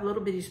 I have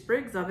little bitty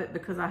sprigs of it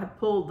because I have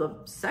pulled the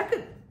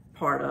second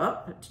part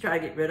up to try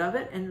to get rid of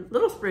it, and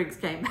little sprigs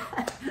came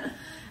back.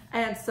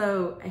 And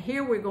so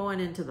here we're going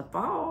into the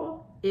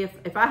fall.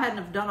 If I hadn't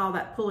have done all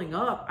that pulling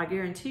up, I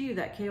guarantee you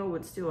that kale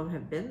would still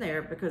have been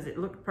there, because it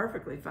looked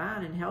perfectly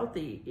fine and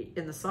healthy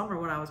in the summer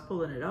when I was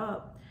pulling it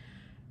up.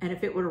 And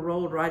if it would have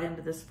rolled right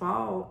into this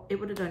fall, it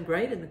would have done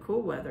great in the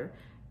cool weather.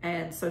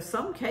 And so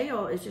some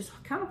kale is just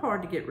kind of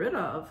hard to get rid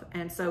of.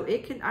 And so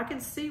I can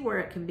see where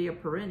it can be a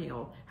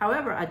perennial.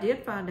 However, I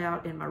did find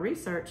out in my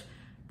research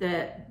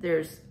that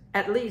there's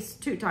at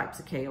least 2 types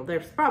of kale.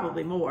 There's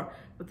probably more,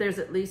 but there's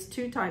at least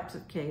 2 types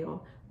of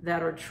kale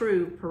that are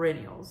true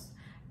perennials.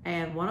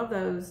 And one of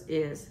those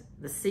is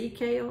the sea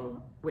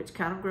kale, which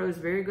kind of grows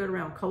very good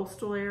around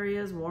coastal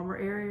areas, warmer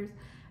areas.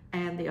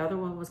 And the other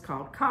one was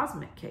called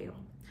cosmic kale.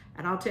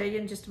 And I'll tell you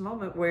in just a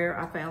moment where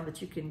I found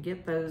that you can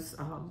get those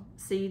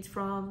seeds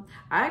from.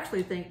 I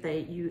actually think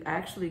that you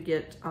actually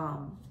get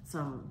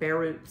some bare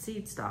root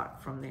seed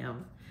stock from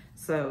them.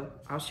 So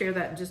I'll share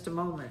that in just a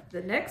moment.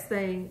 The next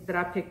thing that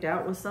I picked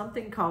out was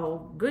something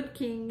called Good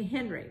King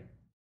Henry.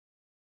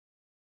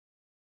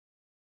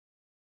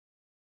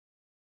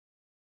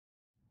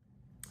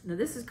 Now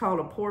this is called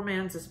a poor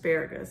man's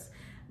asparagus,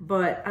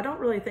 but I don't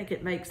really think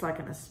it makes like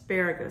an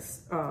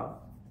asparagus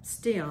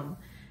stem.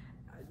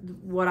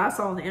 What I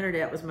saw on the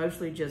internet was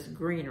mostly just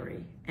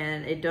greenery,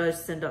 and it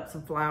does send up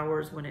some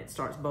flowers when it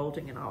starts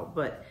bolting and all,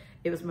 but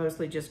it was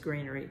mostly just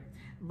greenery.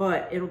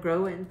 But it'll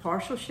grow in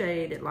partial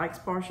shade. It likes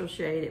partial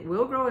shade. It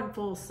will grow in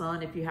full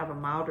sun if you have a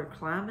milder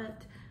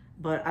climate,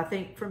 but I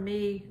think for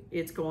me,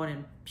 it's going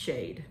in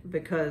shade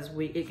because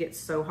it gets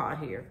so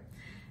hot here.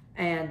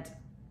 And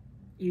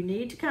you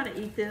need to kind of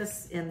eat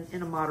this in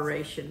a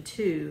moderation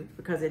too,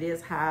 because it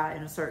is high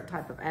in a certain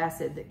type of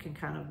acid that can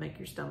kind of make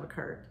your stomach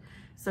hurt.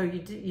 So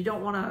you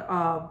don't want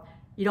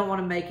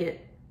to make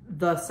it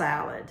the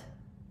salad,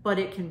 but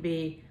it can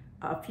be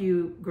a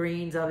few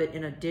greens of it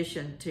in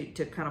addition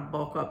to kind of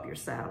bulk up your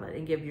salad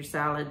and give your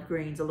salad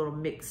greens a little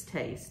mixed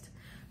taste.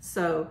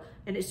 So,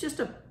 and it's just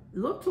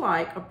looked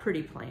like a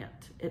pretty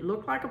plant. It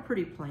looked like a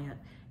pretty plant.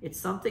 It's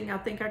something I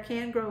think I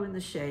can grow in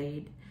the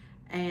shade.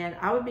 And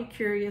I would be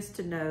curious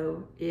to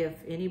know if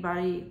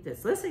anybody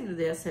that's listening to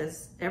this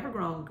has ever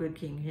grown Good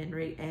King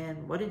Henry,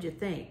 and what did you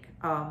think?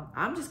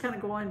 I'm just kind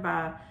of going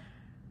by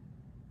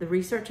the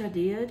research I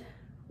did,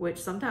 which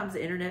sometimes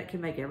the internet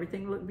can make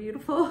everything look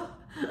beautiful.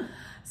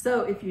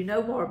 So if you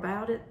know more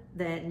about it,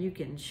 then you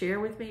can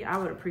share with me. I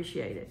would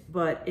appreciate it.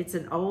 But it's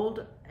an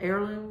old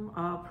heirloom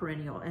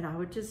perennial, and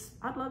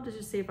I'd love to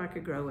just see if I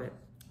could grow it.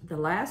 The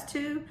last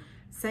two,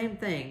 same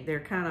thing. They're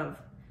kind of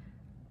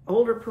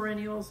older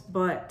perennials,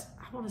 but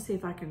I want to see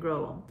if I can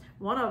grow them.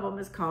 One of them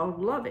is called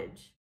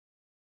lovage.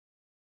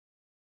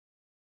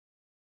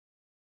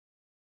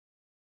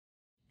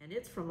 And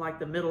it's from like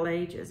the Middle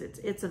Ages.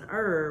 It's an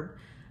herb,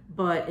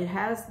 but it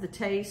has the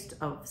taste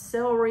of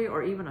celery,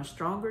 or even a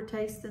stronger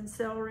taste than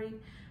celery.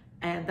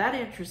 And that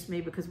interests me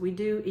because we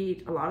do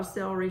eat a lot of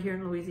celery here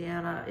in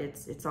Louisiana.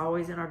 It's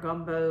always in our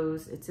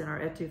gumbos, it's in our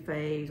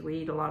etouffees. We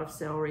eat a lot of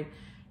celery.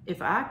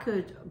 If I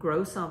could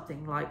grow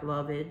something like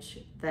lovage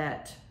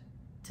that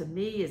to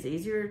me is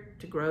easier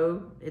to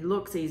grow, it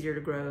looks easier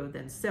to grow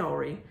than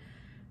celery,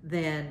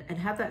 and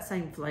have that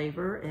same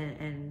flavor,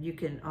 and you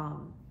can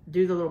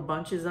do the little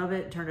bunches of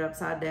it, turn it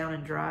upside down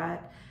and dry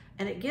it.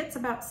 And it gets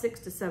about 6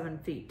 to 7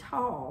 feet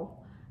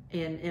tall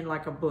in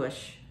like a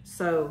bush.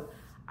 So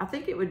I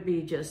think it would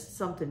be just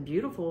something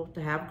beautiful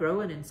to have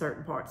growing in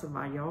certain parts of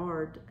my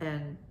yard.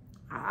 And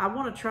I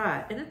want to try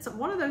it. And it's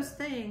one of those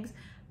things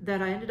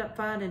that I ended up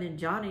finding in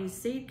Johnny's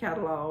seed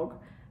catalog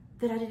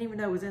that I didn't even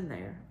know was in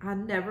there. I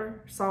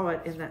never saw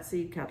it in that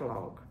seed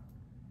catalog.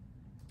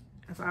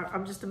 So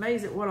I'm just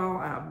amazed at what all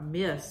I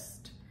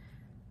missed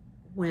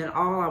when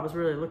all I was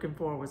really looking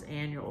for was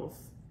annuals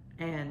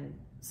and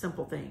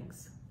simple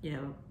things, you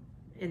know,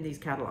 in these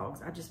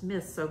catalogs. I just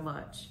missed so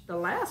much. The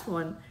last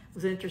one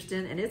was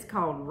interesting, and it's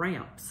called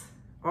ramps,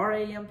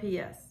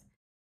 R-A-M-P-S.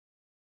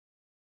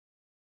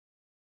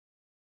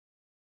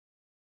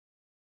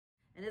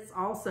 And it's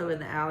also in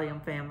the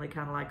allium family,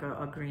 kind of like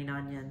a green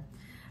onion.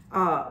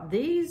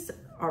 These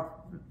are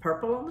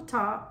purple on the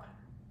top,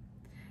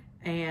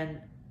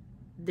 and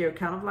they're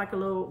kind of like a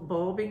little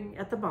bulbing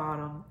at the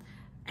bottom,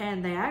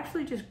 and they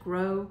actually just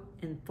grow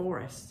in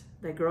forest.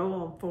 They grow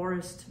on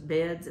forest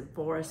beds and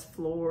forest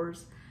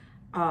floors.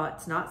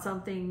 It's not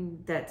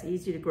something that's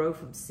easy to grow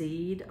from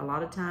seed. A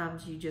lot of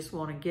times you just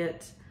want to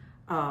get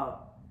a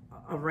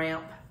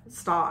ramp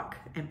stock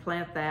and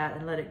plant that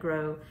and let it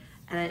grow.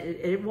 And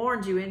it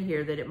warns you in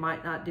here that it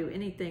might not do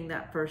anything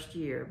that first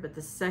year, but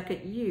the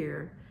second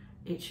year,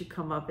 it should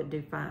come up and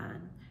do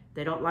fine.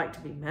 They don't like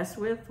to be messed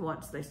with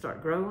once they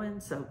start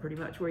growing, so pretty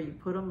much where you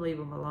put them, leave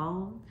them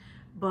alone.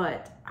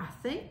 But I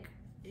think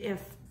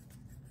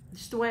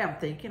just the way I'm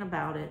thinking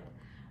about it,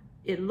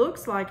 it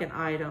looks like an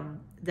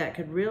item that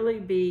could really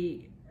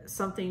be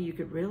something you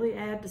could really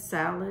add to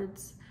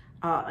salads.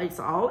 It's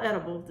all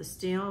edible, the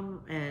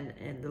stem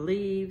and the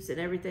leaves and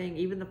everything,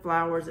 even the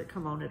flowers that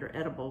come on it are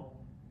edible.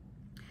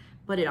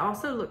 But it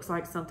also looks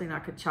like something I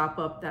could chop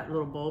up that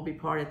little bulby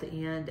part at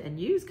the end and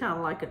use kind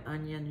of like an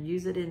onion,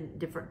 use it in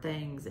different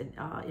things, and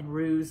in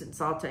roux, and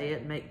saute it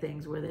and make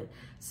things with it.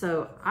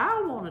 So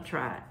I want to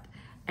try it.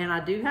 And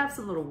I do have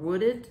some little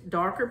wooded,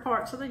 darker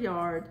parts of the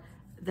yard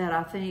that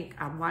I think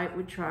I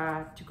would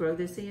try to grow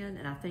this in,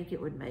 and I think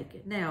it would make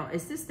it. Now,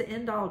 is this the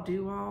end-all,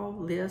 do-all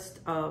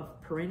list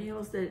of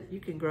perennials that you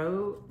can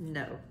grow?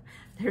 No,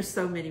 there's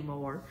so many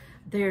more.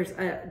 There's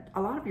a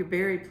lot of your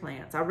berry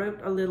plants. I wrote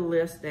a little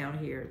list down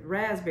here.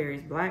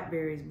 Raspberries,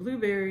 blackberries,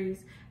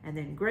 blueberries, and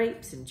then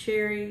grapes and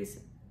cherries,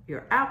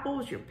 your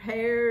apples, your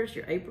pears,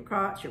 your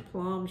apricots, your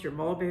plums, your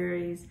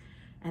mulberries,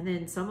 and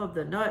then some of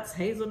the nuts,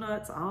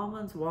 hazelnuts,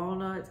 almonds,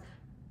 walnuts,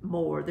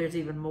 more. There's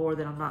even more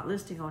that I'm not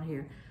listing on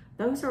here.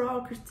 those are all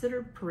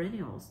considered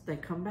perennials. They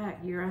come back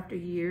year after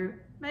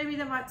year. Maybe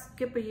they might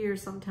skip a year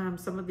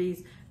sometimes. Some of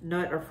these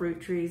nut or fruit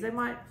trees, they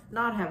might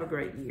not have a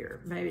great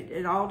year. Maybe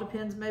it all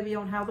depends maybe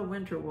on how the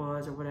winter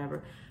was or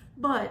whatever.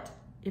 But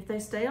if they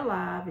stay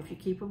alive, if you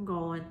keep them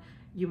going,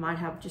 you might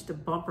have just a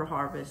bumper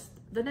harvest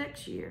the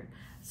next year.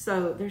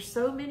 So there's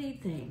so many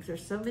things.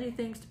 There's so many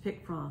things to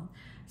pick from.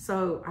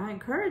 So I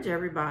encourage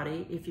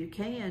everybody, if you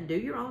can, do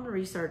your own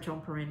research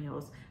on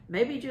perennials.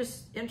 Maybe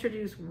just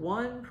introduce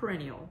one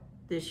perennial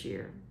this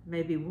year,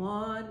 maybe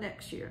one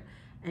next year,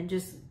 and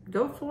just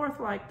go forth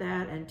like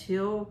that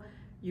until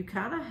you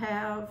kind of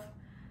have,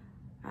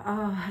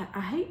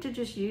 I hate to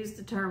just use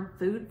the term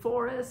food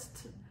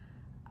forest.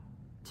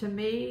 To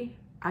me,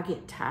 I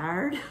get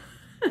tired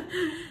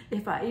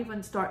if I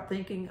even start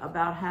thinking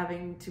about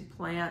having to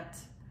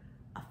plant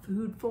a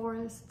food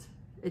forest.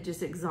 It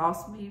just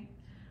exhausts me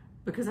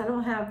because I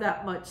don't have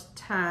that much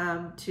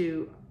time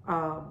to,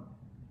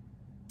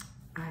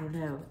 I don't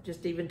know,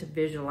 just even to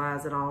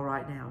visualize it all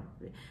right now.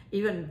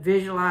 Even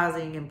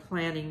visualizing and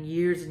planning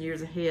years and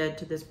years ahead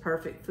to this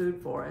perfect food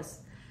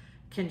forest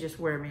can just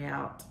wear me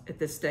out at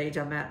this stage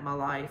I'm at in my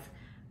life.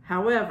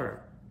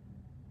 However,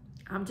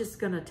 I'm just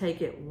gonna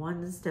take it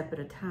one step at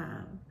a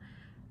time.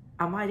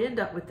 I might end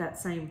up with that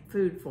same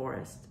food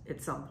forest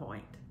at some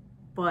point,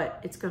 but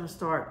it's gonna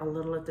start a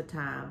little at the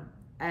time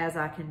as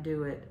I can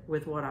do it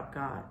with what I've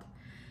got.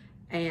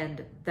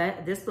 And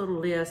this little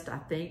list, I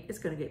think, is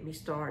gonna get me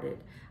started.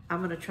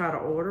 I'm gonna try to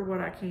order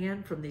what I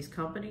can from these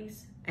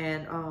companies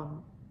and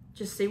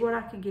just see what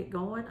I can get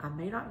going. I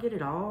may not get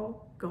it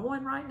all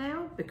going right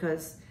now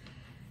because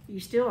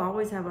you still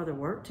always have other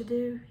work to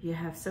do. You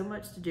have so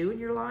much to do in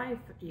your life.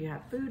 You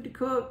have food to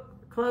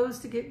cook, clothes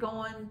to get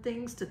going,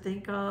 things to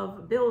think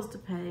of, bills to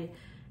pay,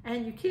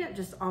 and you can't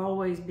just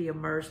always be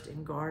immersed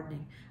in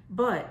gardening.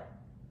 But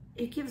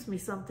it gives me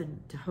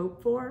something to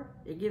hope for.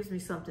 It gives me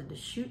something to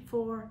shoot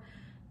for.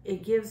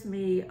 It gives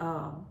me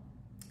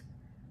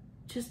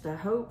just a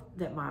hope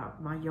that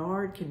my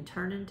yard can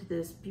turn into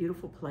this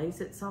beautiful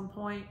place at some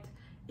point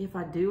if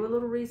I do a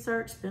little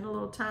research, spend a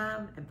little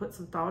time, and put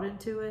some thought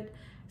into it.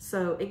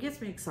 So it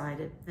gets me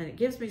excited, and it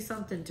gives me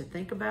something to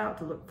think about,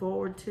 to look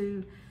forward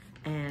to,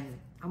 and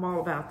I'm all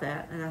about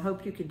that, and I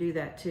hope you can do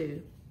that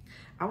too.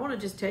 I want to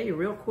just tell you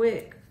real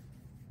quick,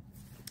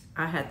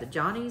 I had the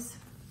Johnny's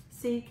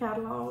seed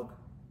catalog.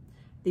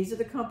 These are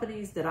the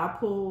companies that I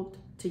pulled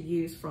to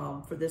use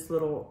from for this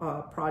little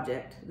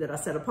project that I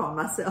set upon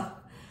myself.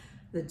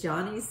 The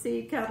Johnny's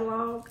seed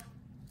catalog.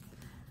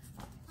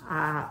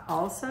 I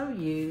also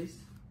used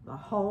the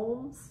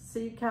Holmes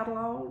seed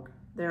catalog.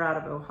 They're out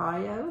of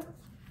Ohio.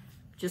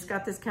 Just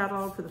got this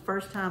catalog for the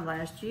first time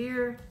last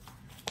year.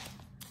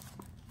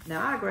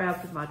 Now I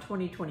grabbed my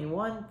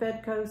 2021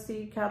 Fedco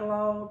seed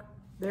catalog.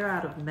 They're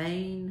out of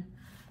Maine,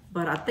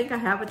 but I think I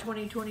have a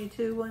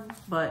 2022 one,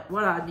 but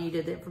what I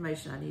needed, the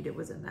information I needed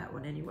was in that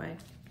one anyway.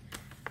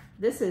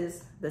 This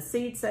is the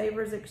Seed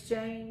Savers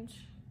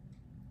Exchange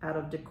out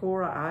of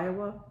Decorah,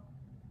 Iowa.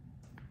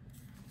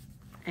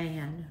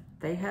 And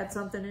they had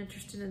something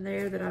interesting in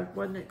there that I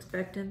wasn't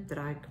expecting, that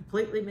I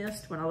completely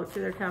missed when I looked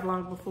through their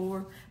catalog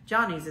before.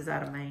 Johnny's is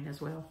out of Maine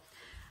as well.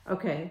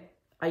 Okay,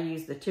 I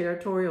used the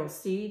Territorial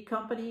Seed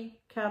Company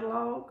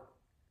catalog.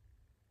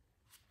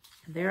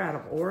 They're out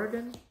of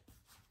Oregon.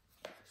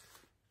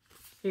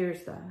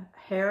 Here's the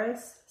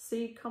Harris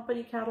Seed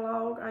Company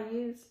catalog I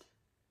used.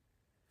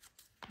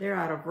 They're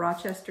out of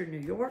Rochester, New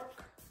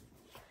York.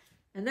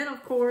 And then,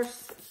 of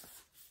course,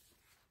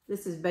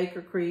 this is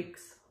Baker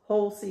Creek's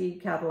Whole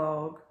Seed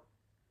catalog.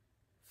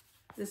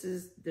 This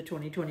is the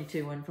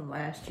 2022 one from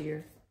last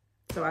year.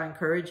 So I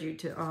encourage you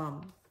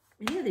to,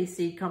 any of these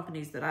seed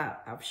companies that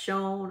I've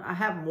shown, I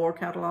have more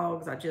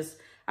catalogs.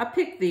 I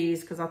picked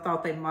these because I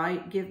thought they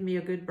might give me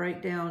a good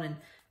breakdown and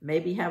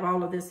maybe have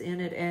all of this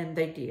in it, and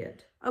they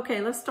did.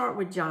 Okay, let's start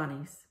with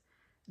Johnny's.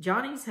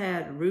 Johnny's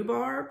had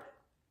rhubarb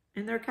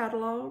in their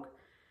catalog.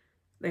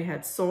 They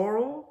had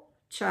sorrel,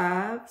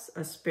 chives,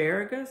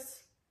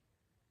 asparagus.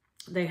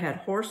 They had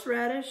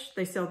horseradish.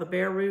 They sell the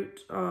bare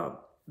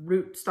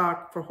root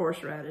stock for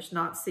horseradish,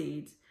 not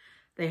seeds.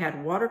 They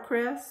had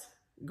watercress,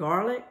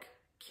 garlic,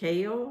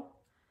 kale.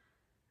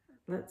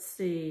 Let's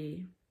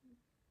see.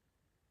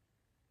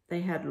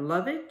 They had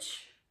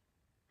lovage.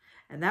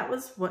 And that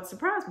was what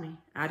surprised me.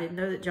 I didn't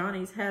know that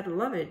Johnny's had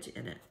lovage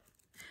in it.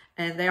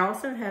 And they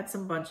also had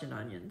some buncheon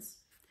onions.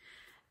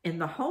 In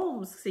the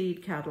Holmes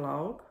seed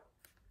catalog,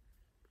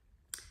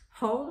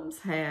 Holmes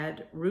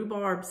had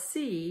rhubarb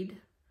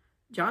seed.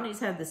 Johnny's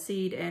had the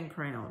seed and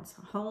crowns.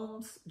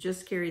 Holmes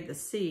just carried the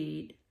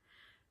seed.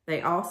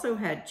 They also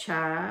had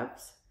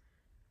chives.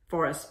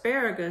 For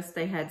asparagus,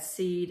 they had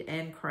seed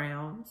and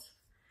crowns.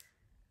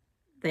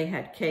 They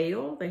had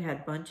kale. They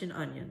had buncheon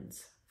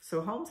onions.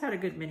 So Holmes had a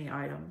good many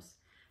items.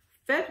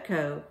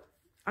 Fedco,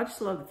 I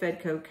just love the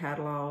Fedco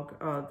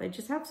catalog. They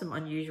just have some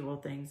unusual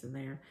things in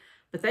there.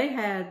 But they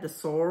had the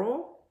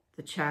sorrel,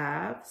 the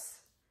chives,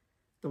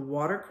 the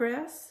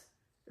watercress.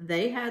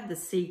 They had the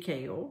sea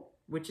kale,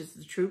 which is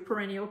the true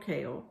perennial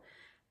kale.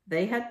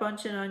 They had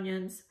buncheon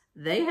onions.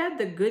 They had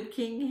the Good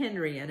King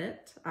Henry in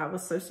it. I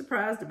was so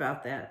surprised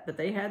about that, but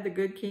they had the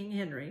Good King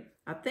Henry.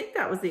 I think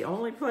that was the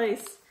only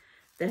place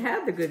that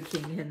had the Good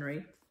King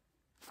Henry.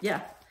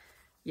 Yeah,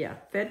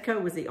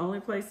 Fedco was the only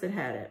place that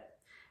had it.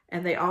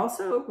 And they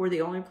also were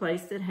the only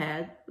place that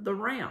had the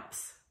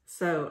ramps.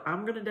 So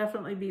I'm going to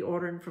definitely be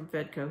ordering from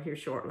Fedco here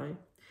shortly.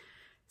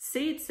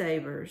 Seed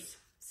Savers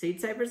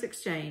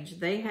Exchange,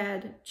 they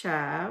had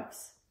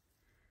chives,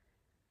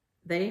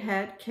 they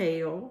had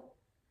kale,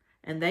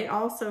 and they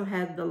also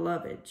had the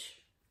lovage.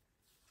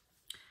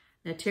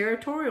 Now,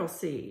 Territorial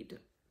Seed,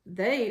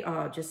 they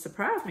just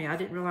surprised me. I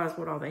didn't realize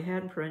what all they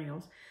had in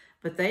perennials.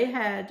 But they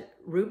had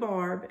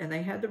rhubarb, and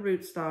they had the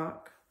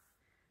rootstock.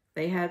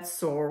 They had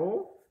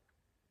sorrel.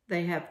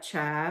 They have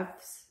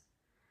chives.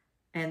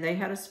 And they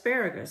had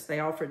asparagus. They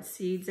offered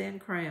seeds and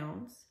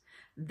crowns.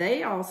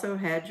 They also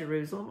had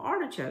Jerusalem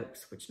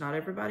artichokes, which not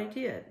everybody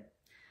did.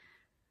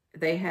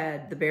 They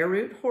had the bare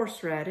root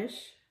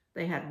horseradish.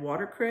 They had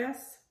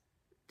watercress.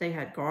 They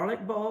had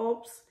garlic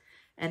bulbs.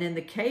 And in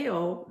the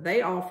kale,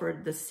 they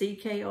offered the sea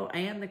kale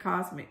and the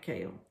cosmic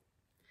kale.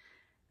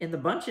 In the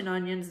buncheon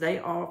onions, they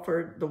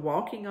offered the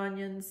walking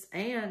onions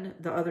and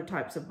the other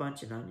types of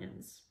buncheon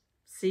onions,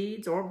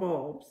 seeds or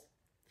bulbs.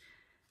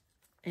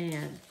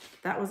 And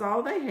that was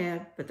all they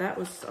had, but that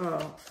was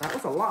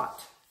a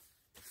lot.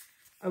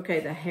 Okay,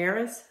 the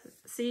Harris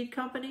Seed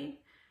Company,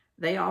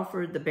 they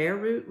offered the bare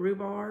root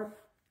rhubarb.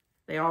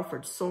 They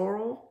offered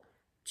sorrel,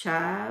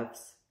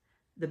 chives,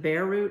 the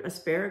bare root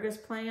asparagus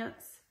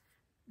plants.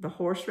 The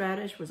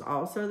horseradish was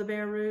also the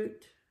bare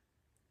root.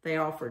 They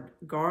offered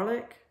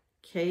garlic,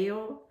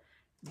 kale,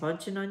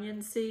 buncheon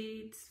onion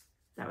seeds.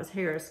 That was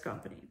Harris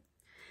Company.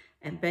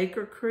 And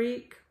Baker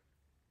Creek,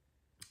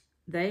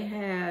 they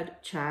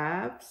had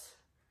chives.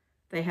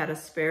 They had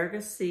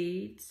asparagus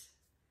seeds.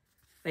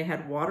 They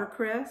had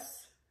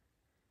watercress.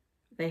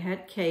 They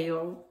had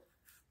kale.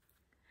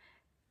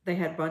 They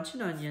had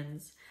buncheon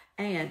onions.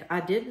 And I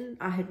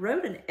had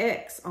wrote an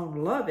X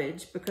on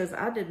lovage because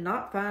I did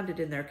not find it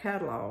in their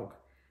catalog.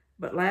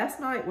 But last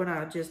night when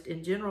I just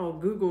in general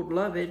Googled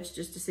lovage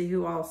just to see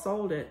who all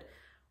sold it,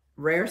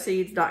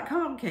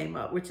 rareseeds.com came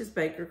up, which is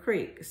Baker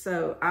Creek.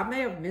 So I may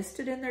have missed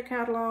it in their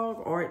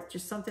catalog, or it's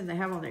just something they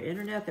have on their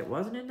internet that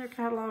wasn't in their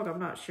catalog. I'm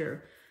not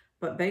sure.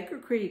 But Baker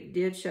Creek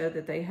did show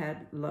that they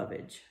had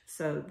lovage.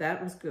 So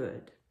that was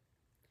good.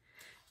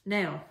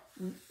 Now,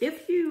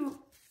 if you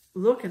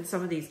look in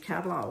some of these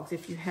catalogs,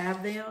 if you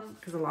have them,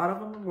 because a lot of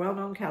them are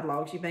well-known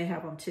catalogs, you may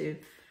have them too.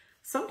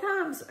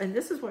 Sometimes, and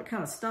this is what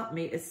kind of stumped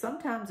me, is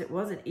sometimes it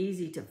wasn't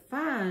easy to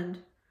find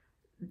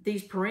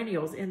these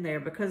perennials in there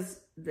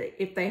because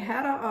if they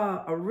had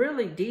a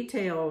really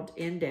detailed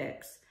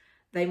index,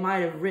 they might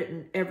have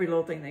written every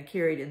little thing they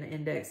carried in the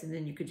index, and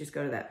then you could just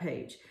go to that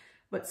page.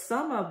 But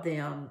some of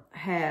them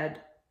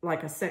had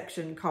like a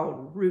section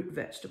called root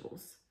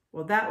vegetables.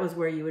 Well, that was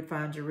where you would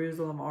find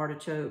Jerusalem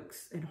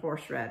artichokes and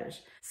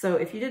horseradish. So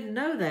if you didn't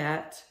know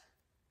that,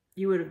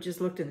 you would have just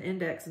looked in the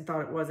index and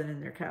thought it wasn't in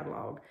their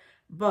catalog.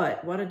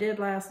 But what I did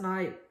last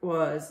night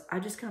was I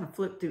just kind of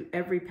flipped through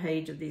every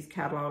page of these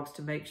catalogs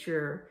to make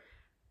sure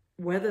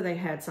whether they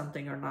had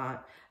something or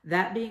not.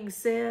 That being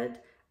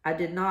said, I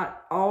did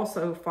not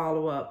also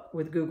follow up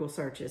with Google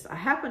searches. I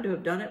happen to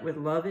have done it with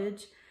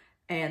lovage,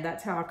 and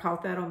that's how I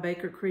caught that on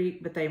Baker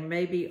Creek, but there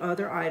may be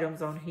other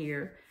items on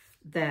here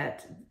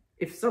that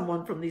if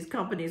someone from these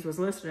companies was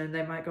listening,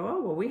 they might go,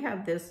 oh, well, we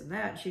have this and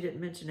that. She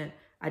didn't mention it.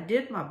 I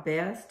did my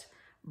best,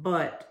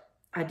 but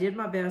I did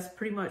my best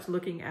pretty much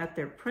looking at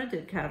their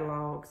printed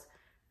catalogs,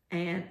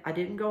 and I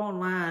didn't go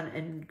online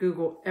and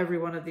Google every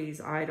one of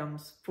these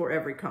items for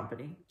every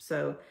company.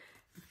 So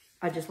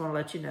I just want to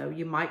let you know,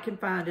 you might can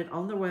find it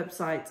on the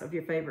websites of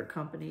your favorite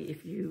company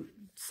if you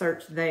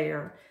search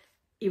there,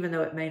 even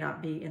though it may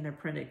not be in their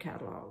printed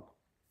catalog.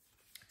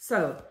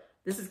 So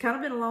this has kind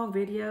of been a long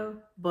video,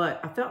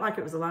 but I felt like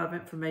it was a lot of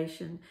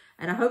information,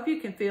 and I hope you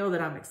can feel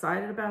that I'm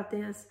excited about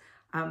this.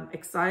 I'm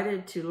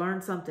excited to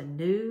learn something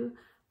new.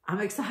 I'm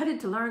excited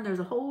to learn there's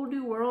a whole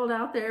new world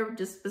out there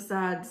just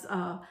besides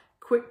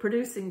quick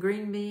producing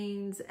green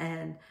beans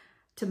and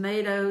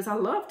tomatoes. I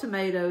love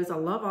tomatoes. I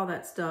love all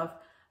that stuff.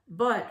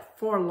 But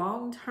for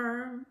long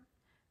term,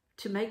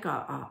 to make a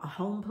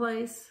home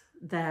place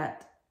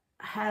that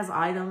has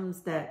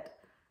items that,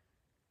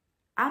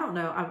 I don't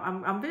know,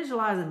 I'm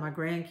visualizing my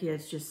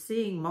grandkids just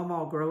seeing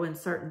Mama growing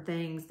certain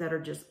things that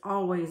are just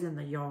always in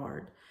the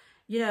yard.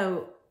 You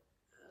know,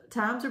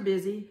 times are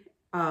busy.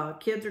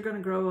 Kids are going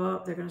to grow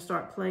up. They're going to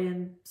start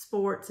playing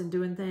sports and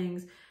doing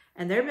things.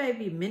 And there may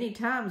be many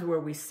times where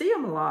we see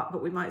them a lot,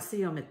 but we might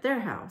see them at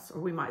their house,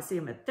 or we might see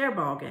them at their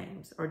ball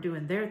games or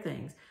doing their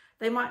things.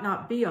 They might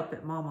not be up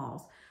at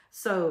Mama's.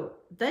 So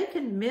they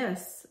can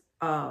miss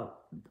a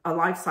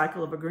life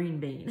cycle of a green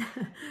bean.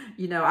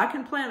 You know, I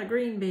can plant a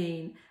green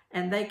bean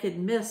and they could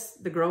miss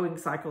the growing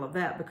cycle of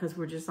that because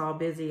we're just all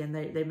busy, and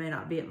they may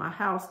not be at my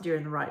house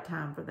during the right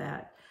time for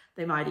that.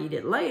 They might eat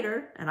it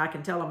later, and I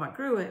can tell them I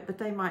grew it, but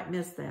they might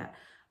miss that.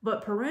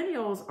 But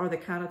perennials are the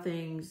kind of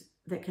things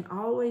that can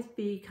always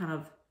be kind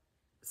of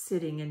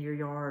sitting in your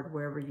yard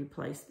wherever you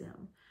place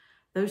them.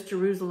 those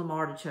Jerusalem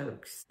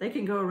artichokes. They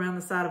can go around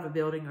the side of a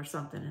building or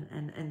something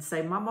and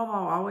say, my mama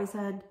always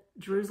had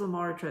Jerusalem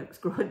artichokes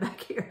growing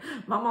back here.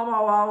 My mama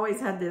always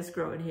had this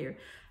growing here.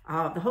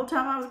 The whole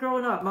time I was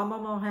growing up, my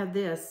mama had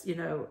this, you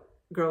know,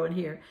 growing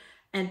here.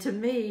 And to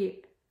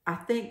me, I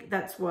think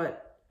that's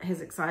what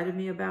has excited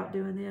me about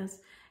doing this,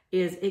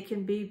 is it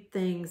can be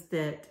things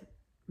that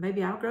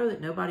maybe I'll grow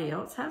that nobody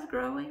else has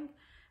growing.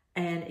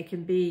 And it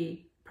can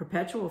be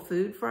perpetual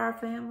food for our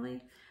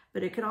family,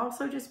 but it can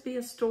also just be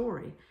a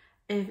story.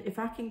 If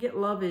I can get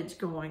lovage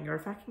going, or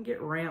if I can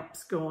get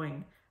ramps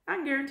going, I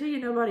can guarantee you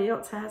nobody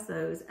else has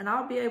those. And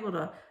I'll be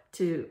able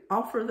to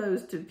offer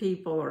those to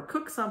people, or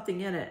cook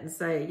something in it and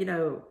say, you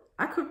know,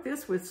 I cooked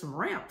this with some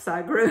ramps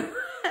I grew.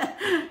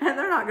 And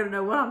they're not going to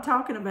know what I'm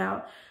talking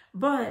about.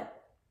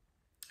 But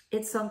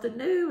it's something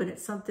new, and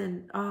it's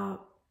something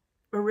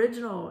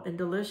original and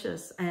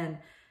delicious. And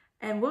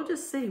we'll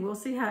just see. We'll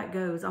see how it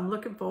goes. I'm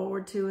looking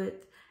forward to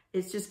it.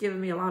 It's just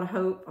giving me a lot of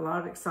hope, a lot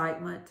of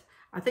excitement.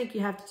 I think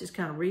you have to just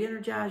kind of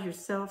re-energize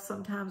yourself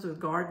sometimes with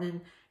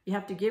gardening. You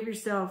have to give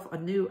yourself a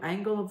new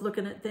angle of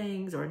looking at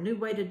things, or a new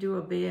way to do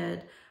a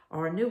bed,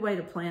 or a new way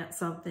to plant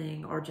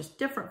something, or just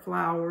different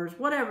flowers,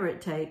 whatever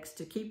it takes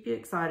to keep you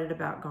excited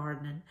about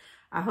gardening.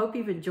 I hope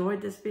you've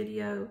enjoyed this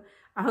video.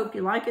 I hope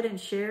you like it and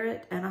share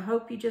it. And I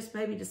hope you just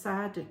maybe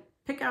decide to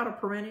pick out a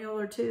perennial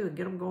or two and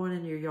get them going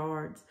in your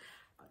yards.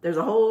 There's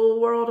a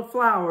whole world of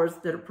flowers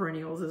that are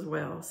perennials as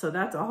well. So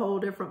that's a whole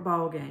different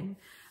ball game.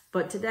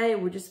 But today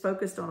we're just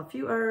focused on a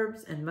few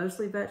herbs and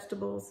mostly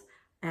vegetables.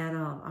 And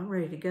I'm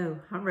ready to go.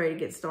 I'm ready to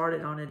get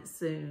started on it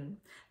soon.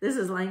 This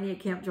is Lainey at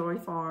Camp Joy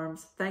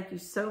Farms. Thank you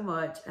so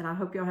much. And I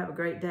hope y'all have a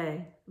great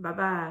day.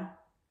 Bye-bye.